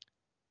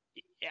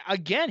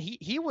again,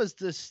 he was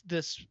this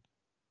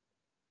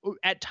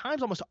at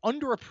times almost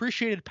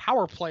underappreciated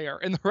power player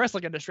in the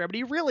wrestling industry. I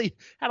mean, he really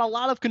had a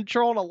lot of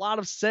control and a lot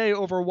of say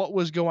over what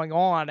was going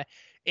on.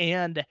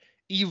 And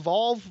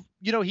Evolve,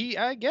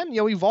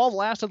 Evolve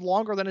lasted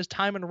longer than his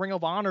time in Ring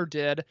of Honor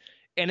did.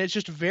 And it's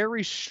just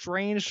very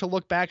strange to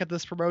look back at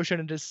this promotion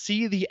and to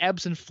see the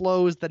ebbs and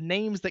flows, the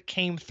names that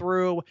came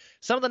through,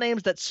 some of the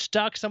names that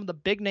stuck, some of the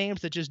big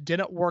names that just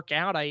didn't work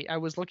out. I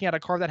was looking at a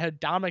card that had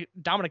Dominic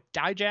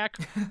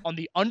Dijak on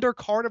the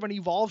undercard of an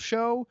Evolve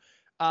show,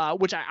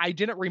 which I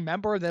didn't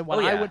remember. Then when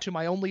I went to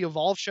my only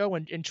Evolve show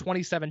in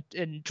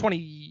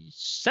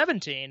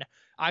 2017,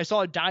 I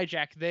saw a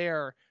Dijak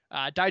there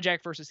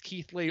Dijak versus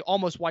Keith Lee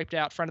almost wiped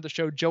out friend of the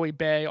show Joey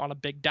Bay on a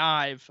big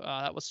dive.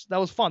 That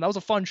was fun. That was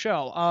a fun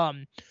show.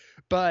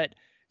 But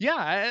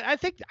yeah, I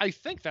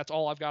think that's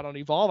all I've got on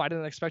Evolve. I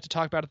didn't expect to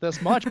talk about it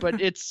this much, but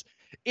it's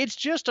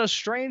just a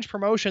strange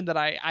promotion that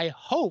I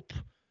hope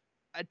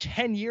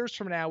 10 years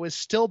from now is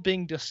still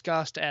being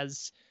discussed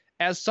as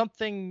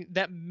something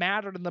that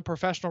mattered in the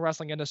professional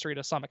wrestling industry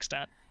to some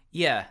extent.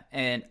 Yeah,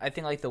 and I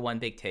think like the one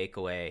big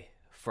takeaway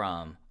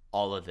from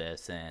all of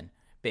this, and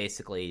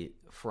basically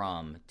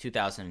from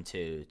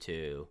 2002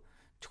 to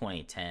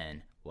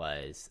 2010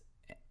 was,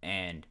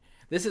 and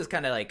this is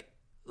kind of like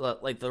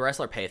the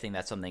wrestler pay thing,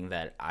 that's something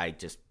that I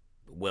just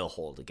will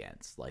hold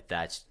against. Like,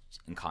 that's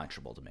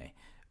unconscionable to me.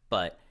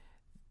 But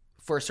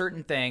for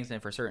certain things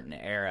and for certain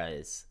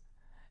eras,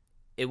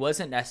 it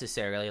wasn't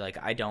necessarily like,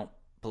 I don't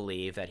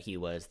believe that he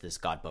was this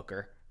god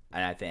booker.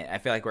 And I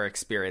feel like we're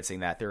experiencing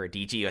that through a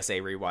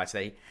DGUSA rewatch,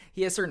 that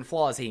he has certain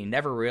flaws that he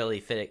never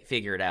really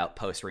figured out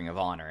post Ring of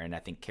Honor, and I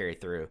think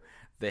carried through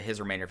his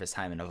remainder of his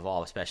time in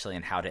Evolve, especially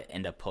in how to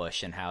end a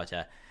push and how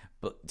to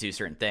do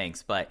certain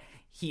things. But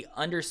he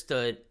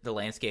understood the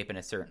landscape in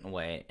a certain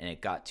way, and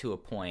it got to a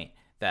point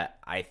that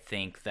I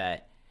think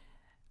that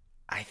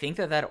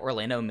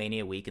Orlando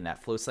Mania weekend,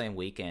 that FloSlam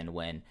weekend,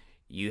 when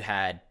you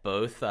had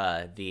both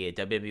the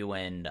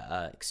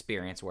WWE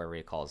experience, wherever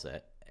he calls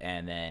it,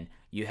 and then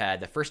you had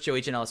the first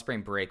Joey Janela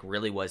Spring Break,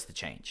 really was the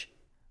change,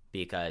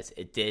 because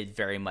it did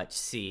very much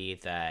see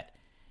that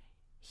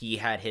he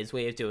had his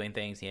way of doing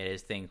things. He had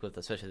his things with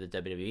especially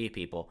the WWE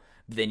people.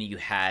 But then you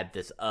had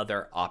this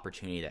other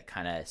opportunity that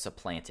kind of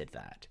supplanted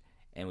that.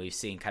 And we've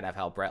seen kind of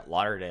how Brett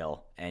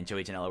Lauderdale and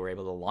Joey Janela were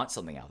able to launch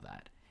something out of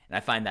that. And I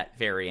find that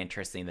very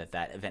interesting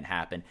that event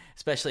happened,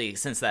 especially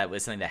since that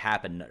was something that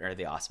happened under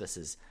the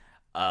auspices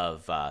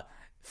of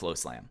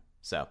FloSlam.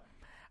 So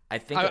I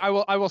think I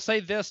will say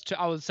this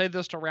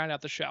to round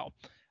out the show.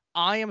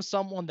 I am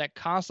someone that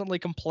constantly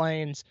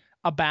complains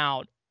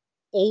about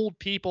old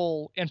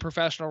people in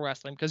professional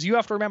wrestling, because you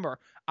have to remember,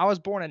 I was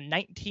born in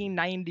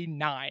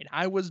 1999.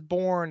 I was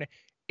born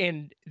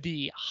in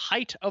the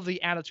height of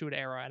the Attitude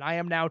Era, and I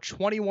am now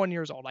 21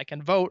 years old. I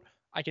can vote,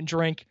 I can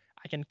drink,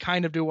 I can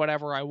kind of do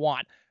whatever I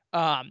want.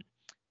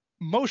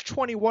 Most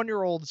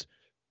 21-year-olds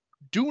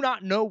do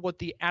not know what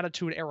the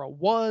Attitude Era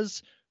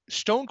was.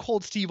 Stone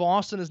Cold Steve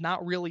Austin is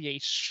not really a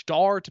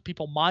star to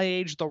people my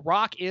age. The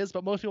Rock is,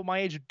 but most people my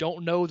age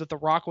don't know that The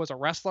Rock was a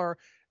wrestler.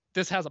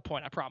 This has a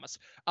point, I promise.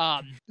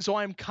 So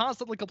I'm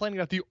constantly complaining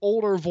about the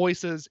older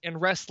voices in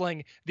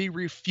wrestling, the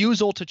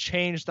refusal to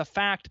change, the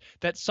fact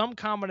that some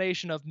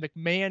combination of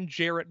McMahon,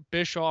 Jarrett,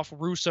 Bischoff,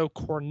 Russo,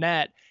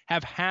 Cornette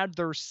have had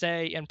their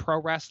say in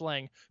pro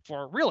wrestling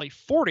for really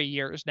 40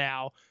 years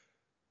now.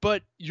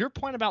 But your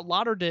point about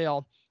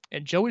Lauderdale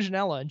and Joey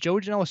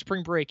Janela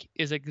Spring Break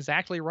is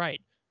exactly right.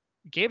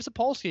 Gabe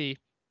Sapolsky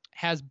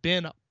has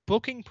been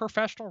booking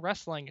professional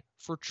wrestling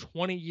for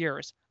 20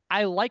 years.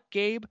 I like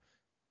Gabe.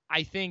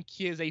 I think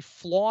he is a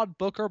flawed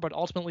booker, but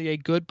ultimately a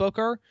good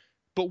booker.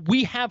 But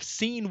we have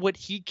seen what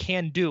he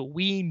can do.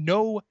 We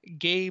know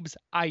Gabe's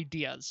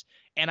ideas.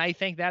 And I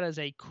think that is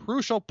a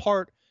crucial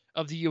part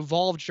of the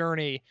Evolve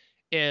journey,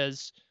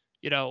 is,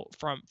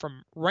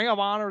 from Ring of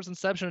Honor's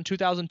inception in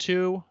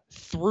 2002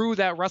 through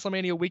that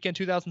WrestleMania weekend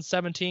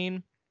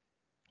 2017.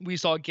 We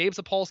saw Gabe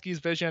Sapolsky's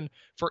vision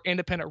for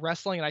independent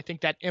wrestling, and I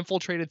think that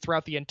infiltrated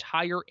throughout the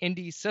entire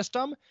indie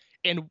system.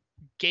 And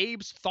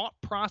Gabe's thought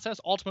process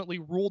ultimately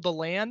ruled the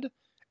land.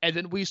 And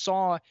then we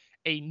saw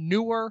a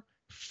newer,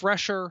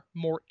 fresher,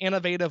 more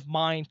innovative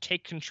mind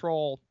take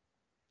control.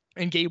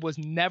 And Gabe was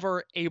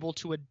never able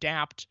to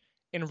adapt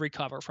and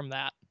recover from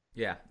that.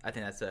 Yeah, I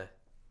think that's a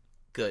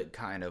good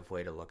kind of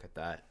way to look at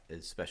that,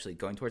 especially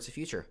going towards the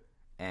future.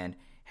 And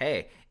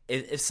hey,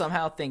 if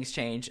somehow things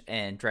change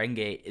and Dragon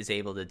Gate is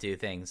able to do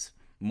things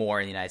more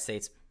in the United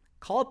States,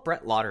 call it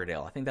Brett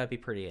Lauderdale. I think that'd be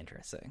pretty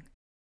interesting.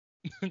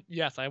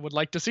 Yes, I would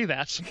like to see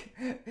that.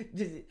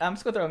 I'm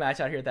just going to throw a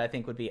match out here that I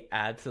think would be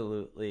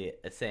absolutely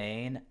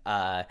insane.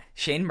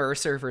 Shane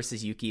Mercer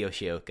versus Yuki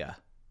Yoshioka.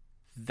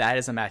 That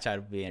is a match I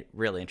would be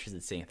really interested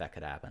in seeing if that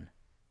could happen.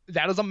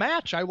 That is a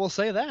match, I will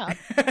say that.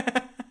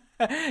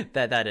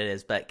 that it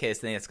is. But Case,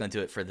 I think that's going to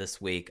do it for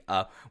this week.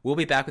 We'll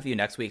be back with you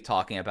next week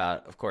talking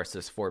about, of course,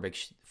 those four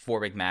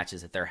big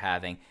matches that they're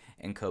having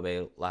in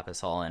Kobe Lapis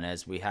Hall, and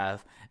as we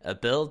have a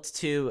build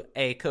to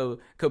a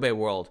Kobe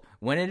World.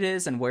 When it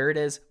is and where it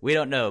is, we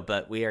don't know,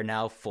 but we are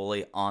now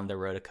fully on the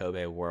road to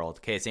Kobe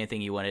World. Case,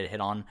 anything you wanted to hit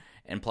on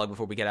and plug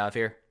before we get out of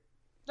here?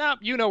 No,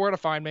 you know where to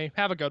find me.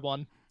 Have a good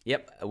one.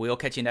 Yep, we'll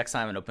catch you next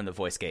time and open the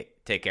voice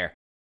gate. Take care.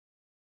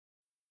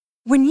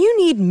 When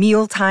you need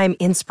mealtime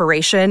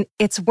inspiration,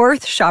 it's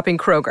worth shopping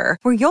Kroger,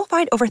 where you'll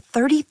find over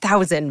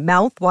 30,000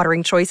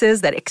 mouth-watering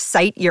choices that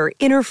excite your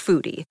inner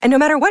foodie. And no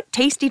matter what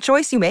tasty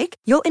choice you make,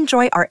 you'll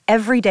enjoy our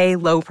everyday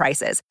low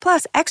prices,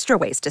 plus extra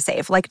ways to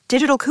save, like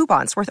digital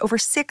coupons worth over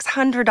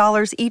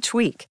 $600 each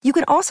week. You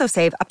can also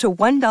save up to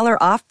 $1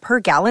 off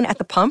per gallon at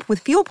the pump with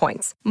fuel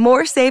points.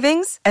 More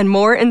savings and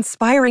more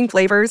inspiring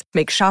flavors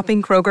make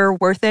shopping Kroger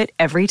worth it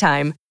every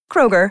time.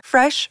 Kroger,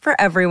 fresh for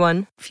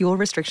everyone. Fuel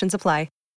restrictions apply.